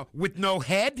coming out with no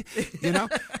head?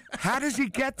 How does he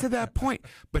get to that point?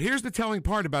 But here's the telling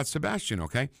part about Sebastian,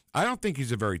 okay? I don't think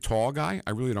he's a very tall guy.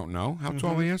 I really don't know how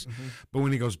tall he is. Mm-hmm. But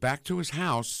when he goes back to his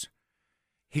house,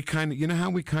 he kind of, how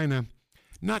we kind of,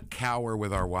 not cower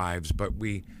with our wives, but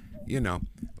we,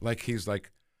 he's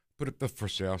like, put up the for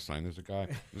sale sign. There's a guy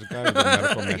with a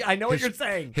medical mask. I know what you're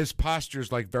saying. His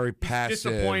posture's like very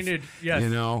passive. Disappointed,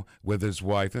 yes. With his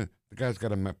wife. The guy's got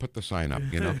to put the sign up,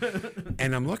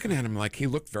 And I'm looking at him like he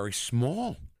looked very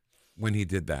small when he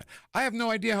did that. I have no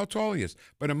idea how tall he is.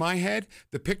 But in my head,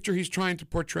 the picture he's trying to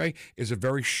portray is a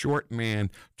very short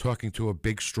man talking to a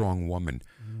big, strong woman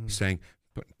saying,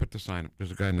 Put the sign up.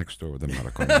 There's a guy next door with a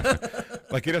medical mask.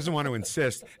 Like he doesn't want to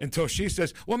insist until she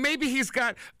says, well, maybe he's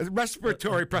got a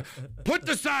respiratory problem. Put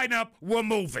the sign up. We're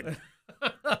moving.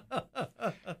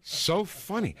 So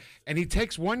funny. And he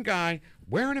takes one guy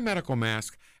wearing a medical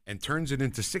mask and turns it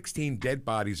into 16 dead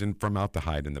bodies and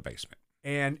formaldehyde in the basement.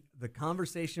 And the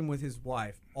conversation with his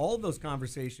wife, all of those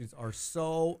conversations are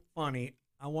so funny.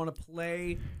 I want to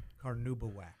play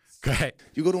Carnauba wax. Okay.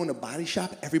 You go to a body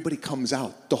shop, everybody comes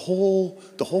out. The whole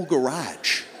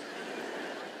garage.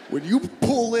 When you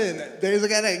pull in, there's a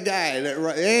guy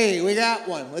that, hey, we got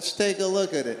one. Let's take a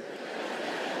look at it.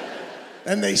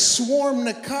 And they swarm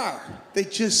the car. I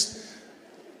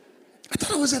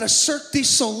thought I was at a Cirque du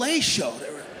Soleil show.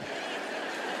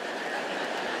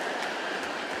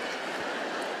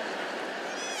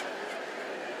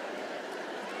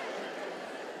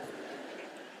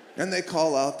 And they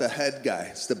call out the head guy.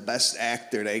 It's the best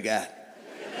actor they got.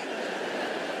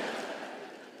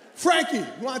 Frankie, you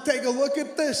want to take a look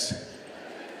at this?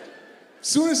 As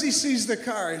soon as he sees the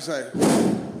car, he's like,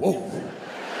 whoa.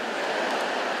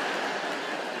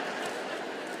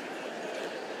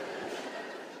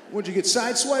 Would you get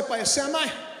sideswiped by a semi?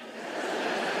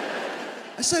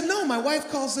 I said, no, my wife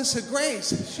calls this a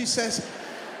graze. She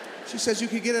says you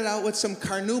could get it out with some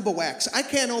Carnauba wax. I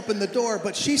can't open the door,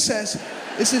 but she says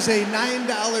this is a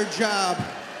 $9 job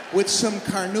with some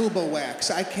Carnauba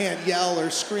wax. I can't yell or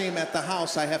scream at the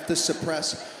house. I have to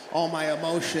suppress all my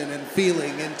emotion and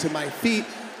feeling into my feet,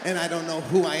 and I don't know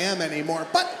who I am anymore.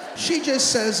 But she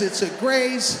just says it's a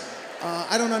graze.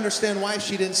 I don't understand why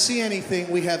she didn't see anything.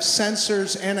 We have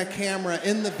sensors and a camera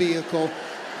in the vehicle,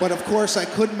 but of course I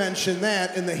couldn't mention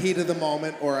that in the heat of the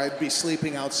moment, or I'd be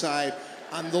sleeping outside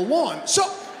on the lawn. So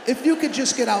if you could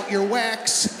just get out your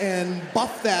wax and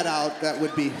buff that out, that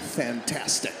would be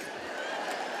fantastic.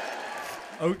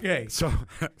 Okay.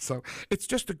 So it's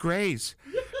just a graze,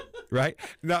 right?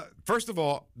 Now, first of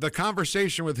all, the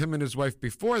conversation with him and his wife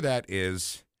before that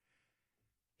is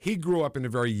he grew up in a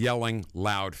very yelling,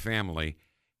 loud family.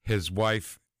 His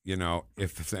wife,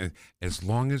 as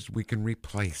long as we can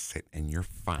replace it and you're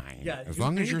fine. Yeah, as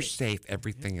long as you're safe,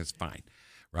 everything is fine,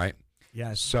 right?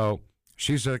 Yes. So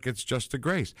she's like, it's just a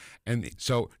grace. And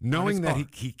so knowing that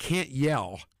he can't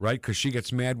yell, right, because she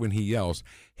gets mad when he yells,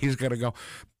 he's got to go,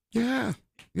 yeah,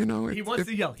 he wants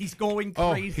to yell. He's going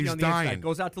crazy on the inside.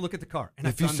 Goes out to look at the car. And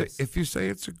if you say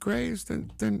it's a graze, then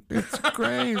it's a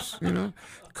graze,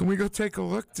 Can we go take a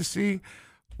look to see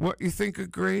what you think a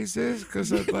graze is?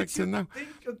 Because I'd like to know.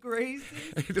 Think a graze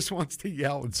is? He just wants to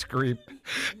yell and scream.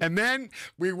 And then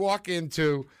we walk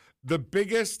into the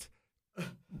biggest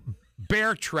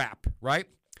bear trap, right?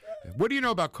 What do you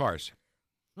know about cars?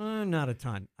 Not a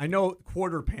ton. I know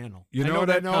quarter panel. You know what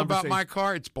I know about my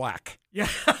car? It's black. Yeah.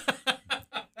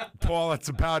 Paul, that's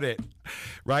about it,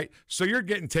 right? So you're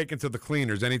getting taken to the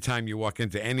cleaners anytime you walk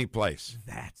into any place.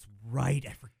 That's right.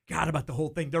 I forgot about the whole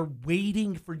thing. They're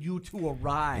waiting for you to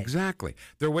arrive. Exactly.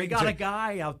 They're waiting. They got a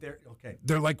guy out there. Okay.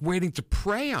 They're like waiting to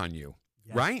prey on you,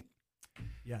 right?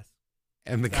 Yes.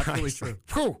 And the That's guy's absolutely like,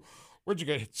 "Phew, where'd you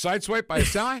get sideswiped by a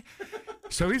semi?"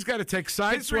 So he's got to take His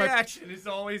sideswipe. reaction is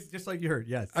always just like you heard.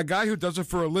 Yes. A guy who does it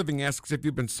for a living asks if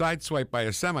you've been sideswiped by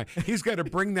a semi. He's got to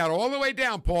bring that all the way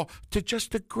down, Paul, to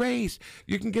just a graze.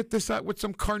 You can get this out with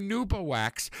some carnauba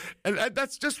wax. And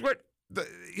that's just what,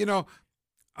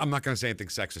 I'm not going to say anything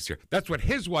sexist here. That's what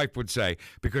his wife would say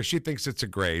because she thinks it's a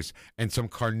graze and some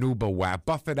carnauba wax.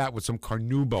 Buff it out with some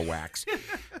carnauba wax.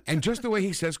 And just the way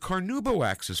he says carnauba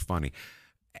wax is funny.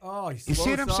 Oh, You see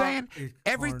what I'm saying?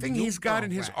 Everything he's got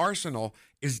in his wax. arsenal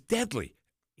is deadly.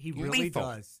 He really Lethal.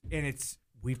 does. And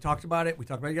we've talked about it. We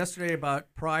talked about it yesterday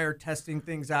about Pryor testing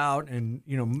things out and,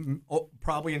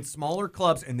 probably in smaller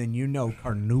clubs. And then,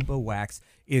 carnauba wax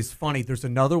is funny. There's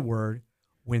another word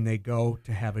when they go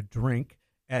to have a drink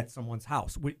at someone's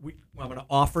house. I'm going to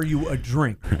offer you a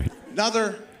drink.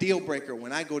 Another deal breaker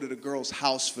when I go to the girl's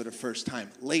house for the first time.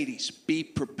 Ladies, be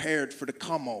prepared for the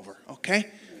come over,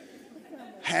 okay?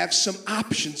 Have some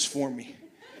options for me.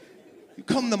 You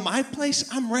come to my place,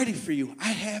 I'm ready for you. I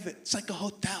have it. It's like a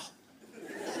hotel.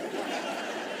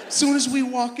 As soon as we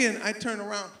walk in, I turn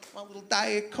around. My little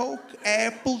Diet Coke,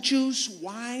 apple juice,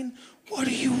 wine. What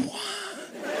do you want?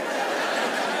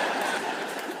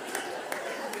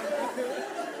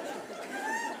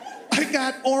 I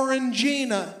got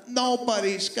Orangina.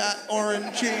 Nobody's got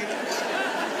Orangina.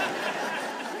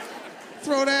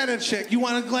 Throw that at a chick. You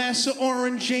want a glass of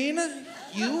Orangina?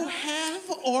 You have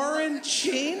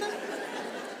Orangina?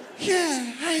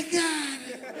 Yeah, I got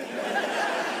it.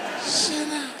 Shut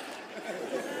up.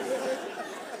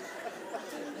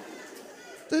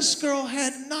 This girl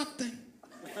had nothing.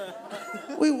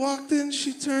 We walked in,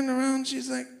 she turned around, she's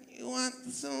like, you want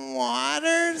some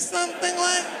water or something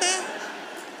like that?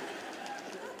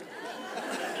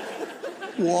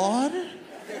 Water?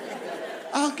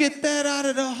 I'll get that out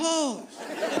of the hose.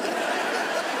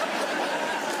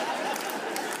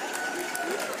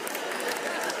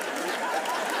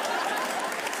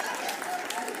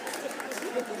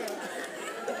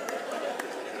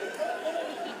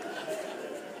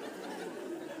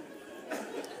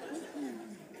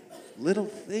 Little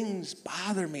things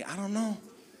bother me. I don't know.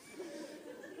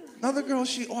 Another girl,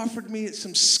 she offered me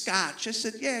some scotch. I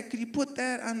said, yeah, could you put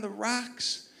that on the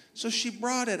rocks? So she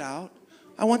brought it out.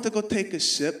 I went to go take a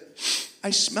sip.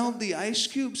 I smelled the ice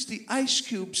cubes. The ice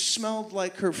cubes smelled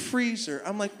like her freezer.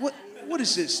 I'm like, what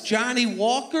is this, Johnny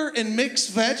Walker and mixed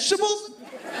vegetables?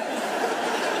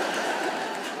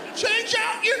 Change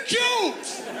out your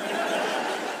cubes!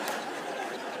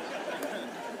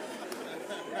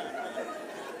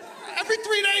 Every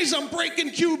 3 days I'm breaking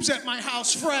cubes at my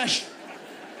house fresh.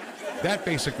 That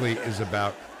basically is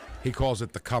about, he calls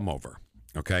it the come over,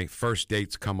 okay? First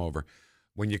dates come over.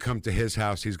 When you come to his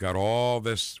house, he's got all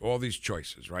these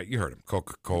choices, right? You heard him,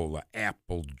 Coca-Cola,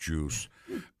 apple juice,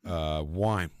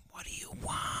 wine. What do you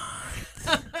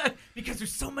want? Because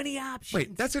there's so many options.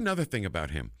 Wait, that's another thing about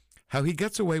him. How he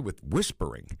gets away with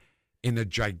whispering in a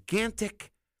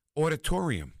gigantic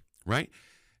auditorium, right?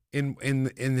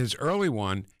 In his early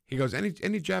one, he goes,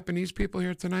 any Japanese people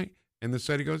here tonight? And the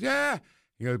set, he goes, yeah.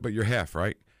 He goes, but you're half,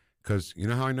 right? Because you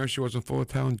know how I know she wasn't full of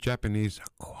talent? Japanese,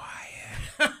 quiet.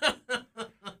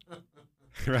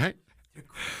 Right? You're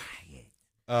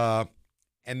quiet.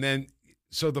 And then,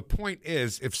 so the point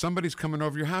is, if somebody's coming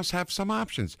over your house, have some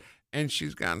options. And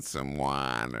she's got some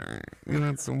water. You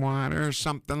want some water or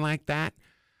something like that?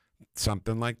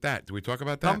 Something like that. Do we talk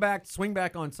about that? Swing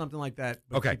back on something like that.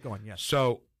 But Okay. Keep going, yes.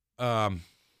 So, The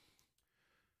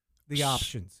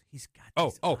options. He's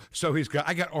got so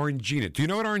I got Orangina. Do you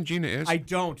know what Orangina is? I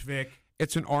don't, Vic.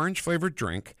 It's an orange-flavored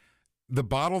drink. The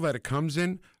bottle that it comes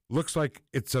in looks like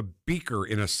it's a beaker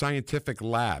in a scientific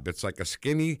lab. It's like a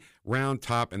skinny, round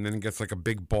top, and then it gets like a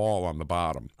big ball on the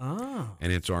bottom. Oh.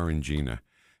 And it's Orangina.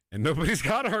 And nobody's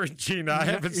got Orangina. I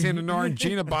haven't seen an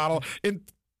Orangina bottle in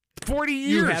 40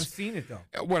 years. You have seen it,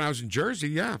 though. When I was in Jersey,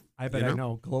 yeah. I bet I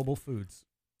know. Global Foods.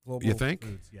 Global You think?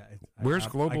 Foods, yeah. Where's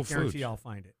Global I guarantee Foods? I'll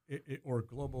find it. Or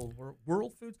Global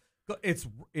World Foods. It's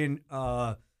in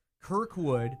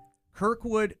Kirkwood.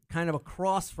 Kirkwood, kind of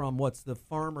across from what's the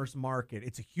farmer's market.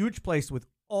 It's a huge place with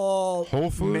all Whole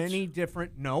Foods? many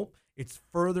different. No, it's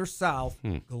further south.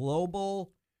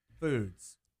 Global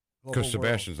Foods. Global Because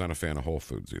Sebastian's not a fan of Whole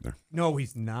Foods either. No,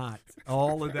 he's not.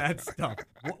 All of that stuff.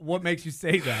 What makes you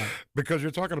say that? Because you're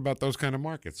talking about those kind of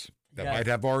markets that Yes. might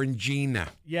have Orangina.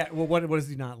 Yeah. Well, what does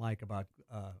he not like about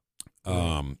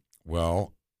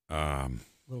little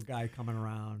guy coming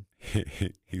around?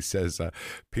 He says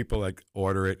people like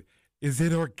order it. Is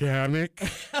it organic?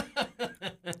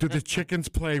 Do the chickens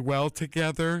play well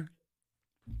together?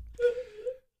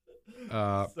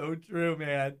 So true,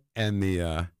 man. And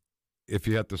if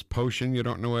you have this potion, you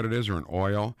don't know what it is, or an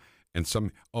oil, and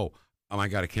oh my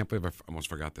God, I can't believe I almost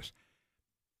forgot this.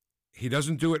 He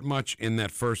doesn't do it much in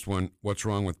that first one, What's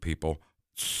Wrong with People,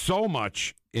 so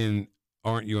much in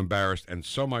Aren't You Embarrassed, and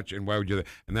so much in Why Would You Do That,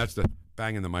 and that's the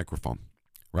banging the microphone,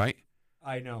 right?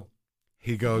 I know.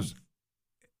 He goes,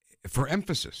 for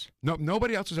emphasis. No,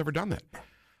 nobody else has ever done that.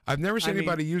 I've never seen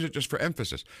anybody use it just for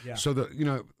emphasis. Yeah. So,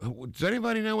 does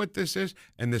anybody know what this is?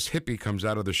 And this hippie comes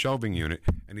out of the shelving unit,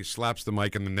 and he slaps the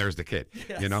mic, and then there's the kid.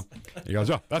 Yes. He goes,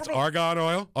 oh, that's argan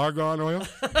oil. Argan oil.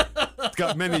 It's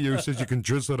got many uses. You can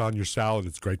drizzle it on your salad.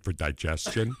 It's great for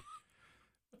digestion.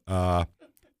 You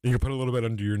can put a little bit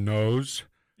under your nose.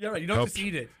 Yeah, right. You don't just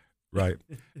eat it. Right.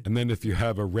 And then if you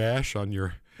have a rash on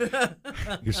your, you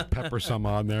just pepper some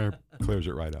on there, clears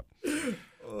it right up.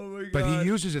 Oh, my God. But he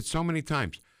uses it so many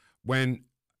times. When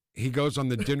he goes on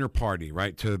the dinner party,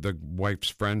 right, to the wife's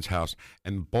friend's house,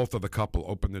 and both of the couple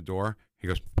open the door, he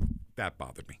goes, that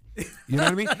bothered me. You know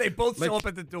what I mean? They both show up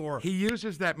at the door. He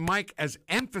uses that mic as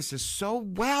emphasis so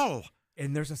well.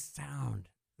 And there's a sound.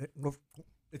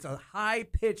 It's a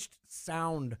high-pitched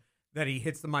sound that he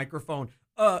hits the microphone.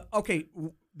 Okay,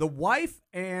 the wife,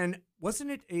 and wasn't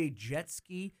it a jet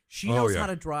ski? She knows how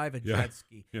to drive a jet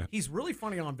ski. Yeah. He's really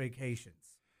funny on vacations.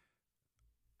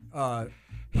 What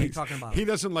are you talking about? He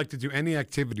doesn't like to do any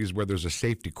activities where there's a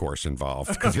safety course involved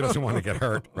because he doesn't want to get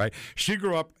hurt, right? She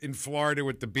grew up in Florida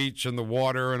with the beach and the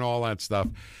water and all that stuff.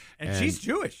 And she's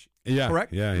Jewish. Yeah,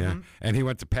 correct? Yeah. Mm-hmm. And he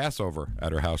went to Passover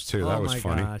at her house, too. That was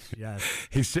funny. Oh, my gosh, yes.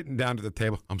 He's sitting down to the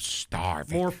table. I'm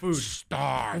starving. More food.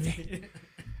 Starving.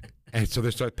 And so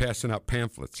they start passing out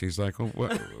pamphlets. He's like, oh,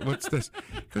 what's this?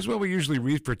 Because, well, we usually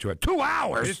read for 2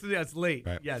 hours. It's late,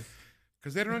 right. Yes.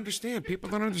 Because they don't understand. People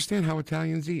don't understand how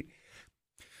Italians eat.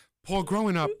 Paul,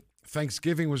 growing up,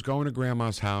 Thanksgiving was going to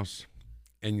Grandma's house,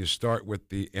 and you start with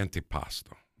the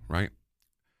antipasto, right?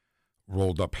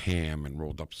 Rolled up ham and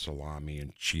rolled up salami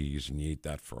and cheese, and you eat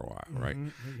that for a while, right?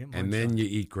 Mm-hmm. And then you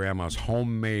eat Grandma's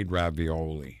homemade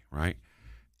ravioli, right?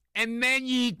 And then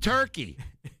you eat turkey.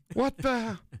 What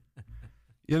the?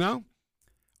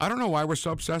 I don't know why we're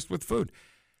so obsessed with food.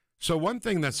 So one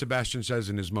thing that Sebastian says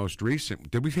in his most recent,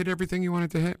 did we hit everything you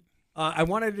wanted to hit? I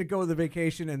wanted to go to the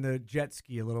vacation and the jet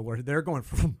ski a little where they're going,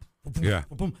 yeah,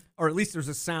 or at least there's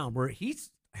a sound where he's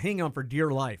hanging on for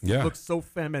dear life. Yeah. He looks so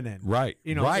feminine. Right,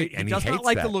 right. And he does hates not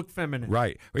like that. to look feminine.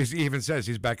 Right. He even says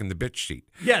he's back in the bitch seat.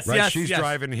 Yes, right? yes, She's yes.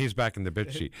 driving and he's back in the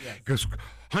bitch seat. Yes. He goes,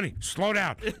 honey, slow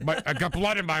down. I got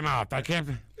blood in my mouth. I can't.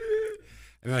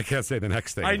 And I can't say the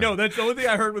next thing. I know. That's the only thing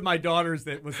I heard with my daughters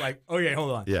that was like, oh, yeah,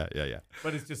 hold on. Yeah.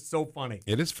 But it's just so funny.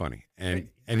 It is funny. And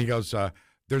he goes,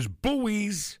 there's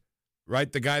buoys,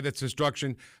 right? The guy that's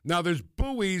instruction. Now, there's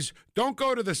buoys. Don't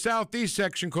go to the southeast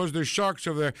section because there's sharks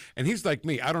over there. And he's like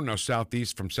me. I don't know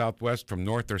southeast from southwest, from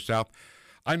north or south.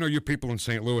 I know you people in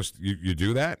St. Louis, you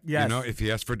do that? Yes. If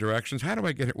you ask for directions, how do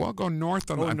I get it? Well, go north.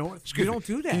 North. Excuse You me. don't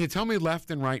do that. Can you tell me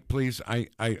left and right, please? I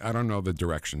don't know the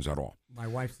directions at all. My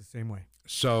wife's the same way.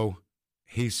 So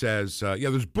he says,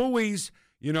 there's buoys,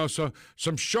 so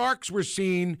some sharks were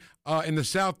seen in the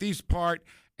southeast part.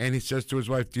 And he says to his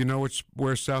wife, do you know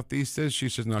where southeast is? She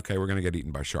says, no, okay, we're going to get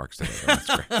eaten by sharks today.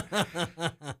 That's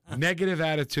great. Negative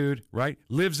attitude, right?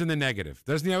 Lives in the negative.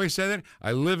 Doesn't he always say that?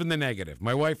 I live in the negative.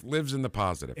 My wife lives in the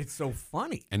positive. It's so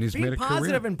funny. And he's Being made a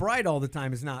positive career. and bright all the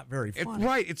time is not very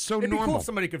funny. It's so It'd normal. be cool if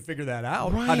somebody could figure that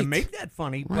out, how to Right. make that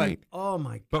funny. Right. But, oh,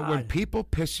 my God. But when people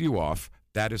piss you off,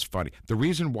 that is funny. The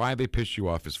reason why they piss you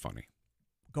off is funny.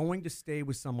 Going to stay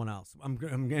with someone else.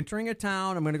 I'm entering a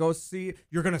town. I'm going to go see.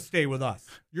 You're going to stay with us.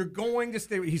 You're going to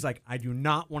stay. He's like, I do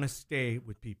not want to stay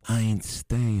with people. I ain't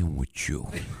staying with you.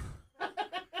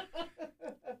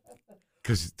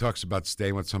 Because he talks about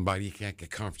staying with somebody, you can't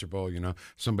get comfortable,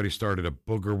 Somebody started a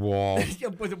booger wall. Yeah,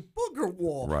 with a booger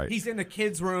wall. Right. He's in a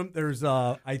kid's room. There's,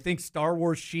 I think, Star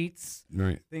Wars sheets.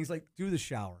 Right. Things like, do the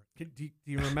shower. Do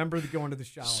you remember going to the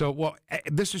shower? So,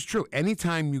 this is true.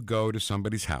 Anytime you go to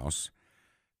somebody's house,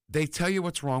 they tell you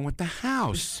what's wrong with the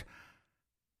house,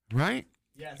 right?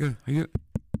 Yes.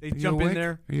 They jump in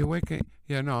there. Are you awake?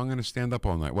 Yeah, no, I'm going to stand up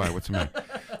all night. Why? What's the matter?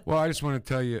 Well, I just want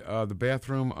to tell you, the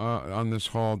bathroom on this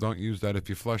hall, don't use that. If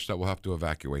you flush that, we'll have to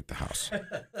evacuate the house.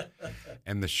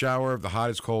 And the shower, the hot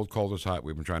is cold, cold is hot.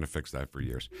 We've been trying to fix that for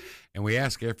years. And we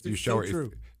ask after you shower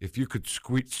if you could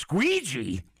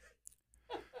squeegee.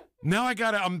 Now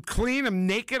I'm clean, I'm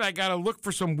naked, I got to look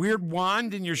for some weird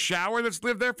wand in your shower that's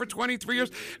lived there for 23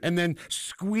 years, and then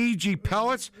squeegee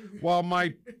pellets while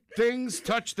my things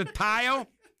touch the tile.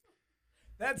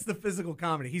 That's the physical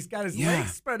comedy. He's got his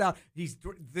legs spread out.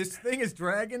 This thing is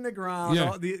dragging the ground.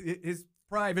 Yeah. His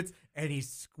privates, and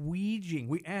he's squeegeeing.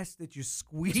 We asked that you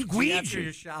squeegee after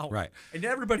your shower. Right. And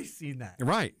everybody's seen that.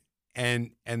 Right.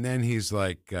 And then he's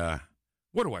like,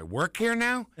 what do I work here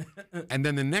now? And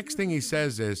then the next thing he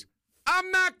says is,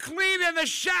 I'm not cleaning the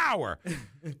shower,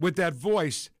 with that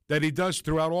voice that he does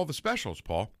throughout all the specials,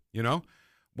 Paul. You know,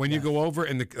 when you go over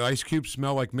and the ice cubes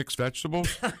smell like mixed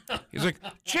vegetables, he's like,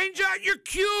 change out your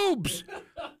cubes.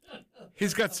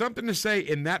 He's got something to say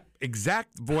in that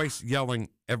exact voice, yelling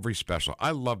every special.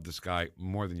 I love this guy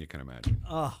more than you can imagine.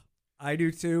 I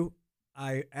do too.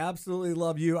 I absolutely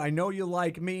love you. I know you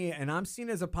like me, and I'm seen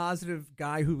as a positive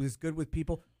guy who is good with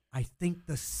people. I think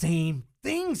the same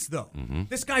things, though. Mm-hmm.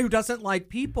 This guy who doesn't like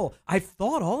people, I've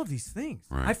thought all of these things.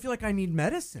 Right. I feel like I need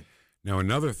medicine Now,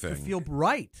 another to thing, feel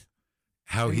bright.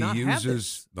 how and he not have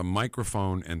uses the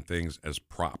microphone and things as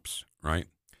props, right?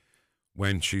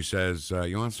 When she says,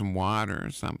 you want some water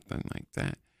or something like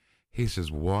that, he says,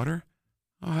 water?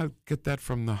 Oh, I'll get that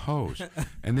from the hose.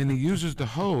 And then he uses the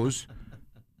hose.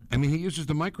 I mean, he uses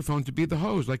the microphone to be the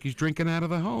hose, like he's drinking out of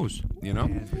the hose, you know?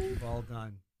 Man, well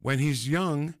done. When he's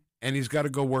young and he's got to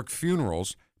go work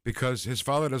funerals because his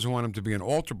father doesn't want him to be an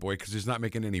altar boy because he's not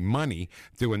making any money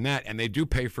doing that, and they do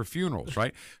pay for funerals,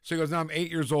 right? So he goes, now I'm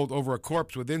 8 years old over a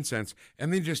corpse with incense,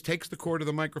 and then he just takes the cord of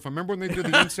the microphone. Remember when they do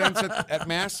the incense at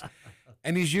Mass?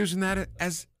 And he's using that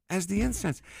as the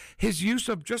incense. His use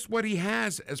of just what he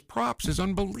has as props is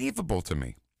unbelievable to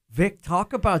me. Vic,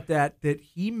 talk about that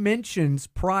he mentions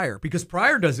Pryor, because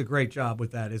Pryor does a great job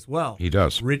with that as well. He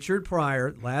does. Richard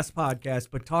Pryor, last podcast,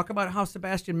 but talk about how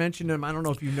Sebastian mentioned him. I don't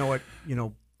know if you know it,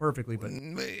 perfectly, but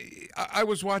I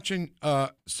was watching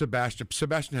Sebastian.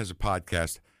 Sebastian has a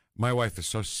podcast. My wife is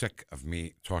so sick of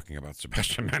me talking about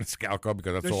Sebastian Maniscalco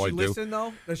because that's all I do. Does she listen,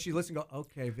 though? Does she listen and go,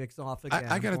 okay, Vic's off again?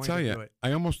 I got to tell you,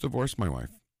 I almost divorced my wife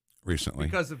recently.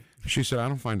 Because of... She said, I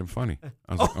don't find him funny.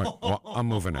 I was like, all right, well, I'm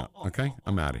moving out, okay?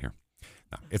 I'm out of here.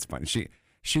 No, it's funny.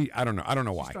 She, I don't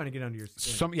know why. She's trying to get under your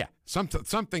skin.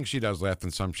 Some things she does laugh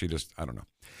and some she just, I don't know.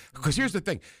 Because here's the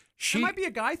thing. It might be a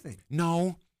guy thing.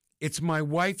 No, it's my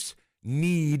wife's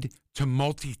need to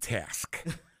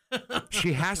multitask.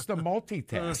 She has to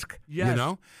multitask, yes. you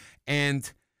know?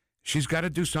 And she's got to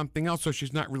do something else, so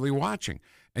she's not really watching.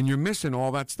 And you're missing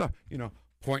all that stuff,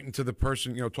 pointing to the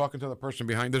person, talking to the person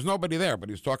behind. There's nobody there, but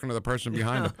he's talking to the person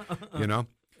behind him,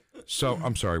 So,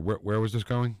 I'm sorry, where was this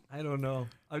going? I don't know.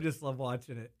 I just love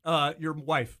watching it. Your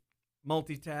wife,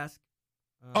 multitask.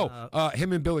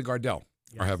 Him and Billy Gardell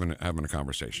are Yes. having a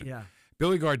conversation. Yeah.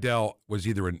 Billy Gardell was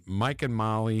either in Mike and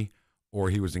Molly or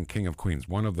he was in King of Queens,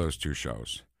 one of those two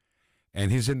shows. And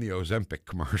he's in the Ozempic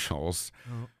commercials.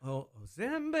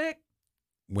 Ozempic.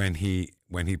 When he's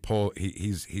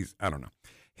I don't know.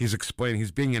 He's explaining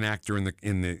he's being an actor in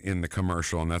the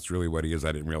commercial, and that's really what he is.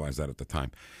 I didn't realize that at the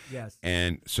time. Yes.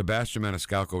 And Sebastian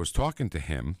Maniscalco was talking to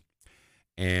him,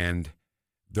 and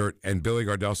Billy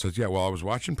Gardell says, "Yeah, well, I was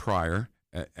watching Pryor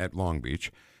at Long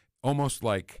Beach, almost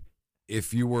like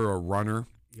if you were a runner.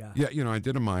 Yeah, I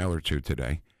did a mile or two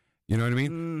today. You know what I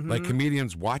mean? Mm-hmm. Like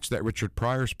comedians watch that Richard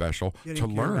Pryor special to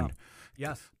learn.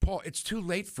 Yes. Paul, it's too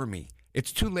late for me.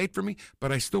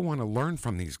 But I still want to learn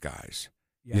from these guys.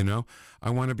 Yeah. I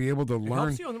want to be able to It learn.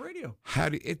 helps you on the radio.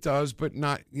 It does, but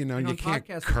not, you can't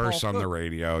podcasts, curse Paul on the Cook.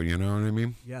 radio, you know what I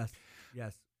mean? Yes.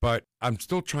 But I'm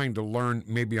still trying to learn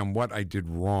maybe on what I did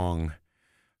wrong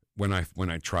when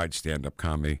I tried stand-up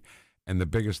comedy. And the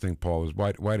biggest thing, Paul, is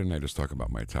why didn't I just talk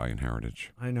about my Italian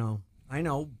heritage? I know.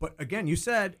 But again, you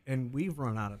said, and we've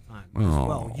run out of time as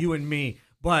well, you and me.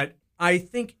 But I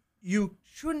think you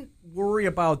shouldn't worry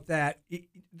about that.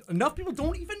 Enough people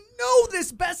don't even know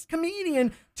this best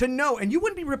comedian to know. And you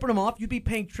wouldn't be ripping them off. You'd be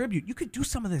paying tribute. You could do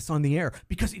some of this on the air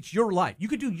because it's your life. You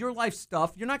could do your life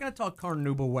stuff. You're not going to talk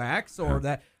carnauba wax or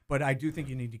that. But I do think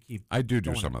you need to keep I do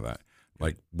going. some of that.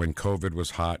 Like when COVID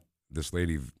was hot, this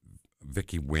lady,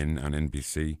 Vicky Wynn on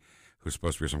NBC, who's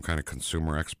supposed to be some kind of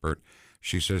consumer expert,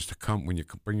 she says to come when you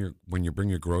bring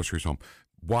your groceries home,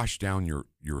 wash down your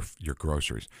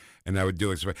groceries. And I would do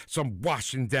it. So I'm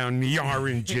washing down the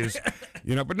oranges,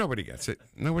 but nobody gets it.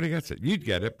 You'd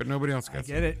get it, but nobody else gets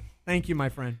it. I get it. Thank you, my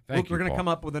friend. Thank you, We're going to Paul. come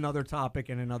up with another topic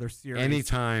in another series.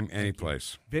 Anytime, any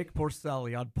place. Vic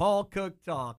Porcelli on Paul Cook Talk.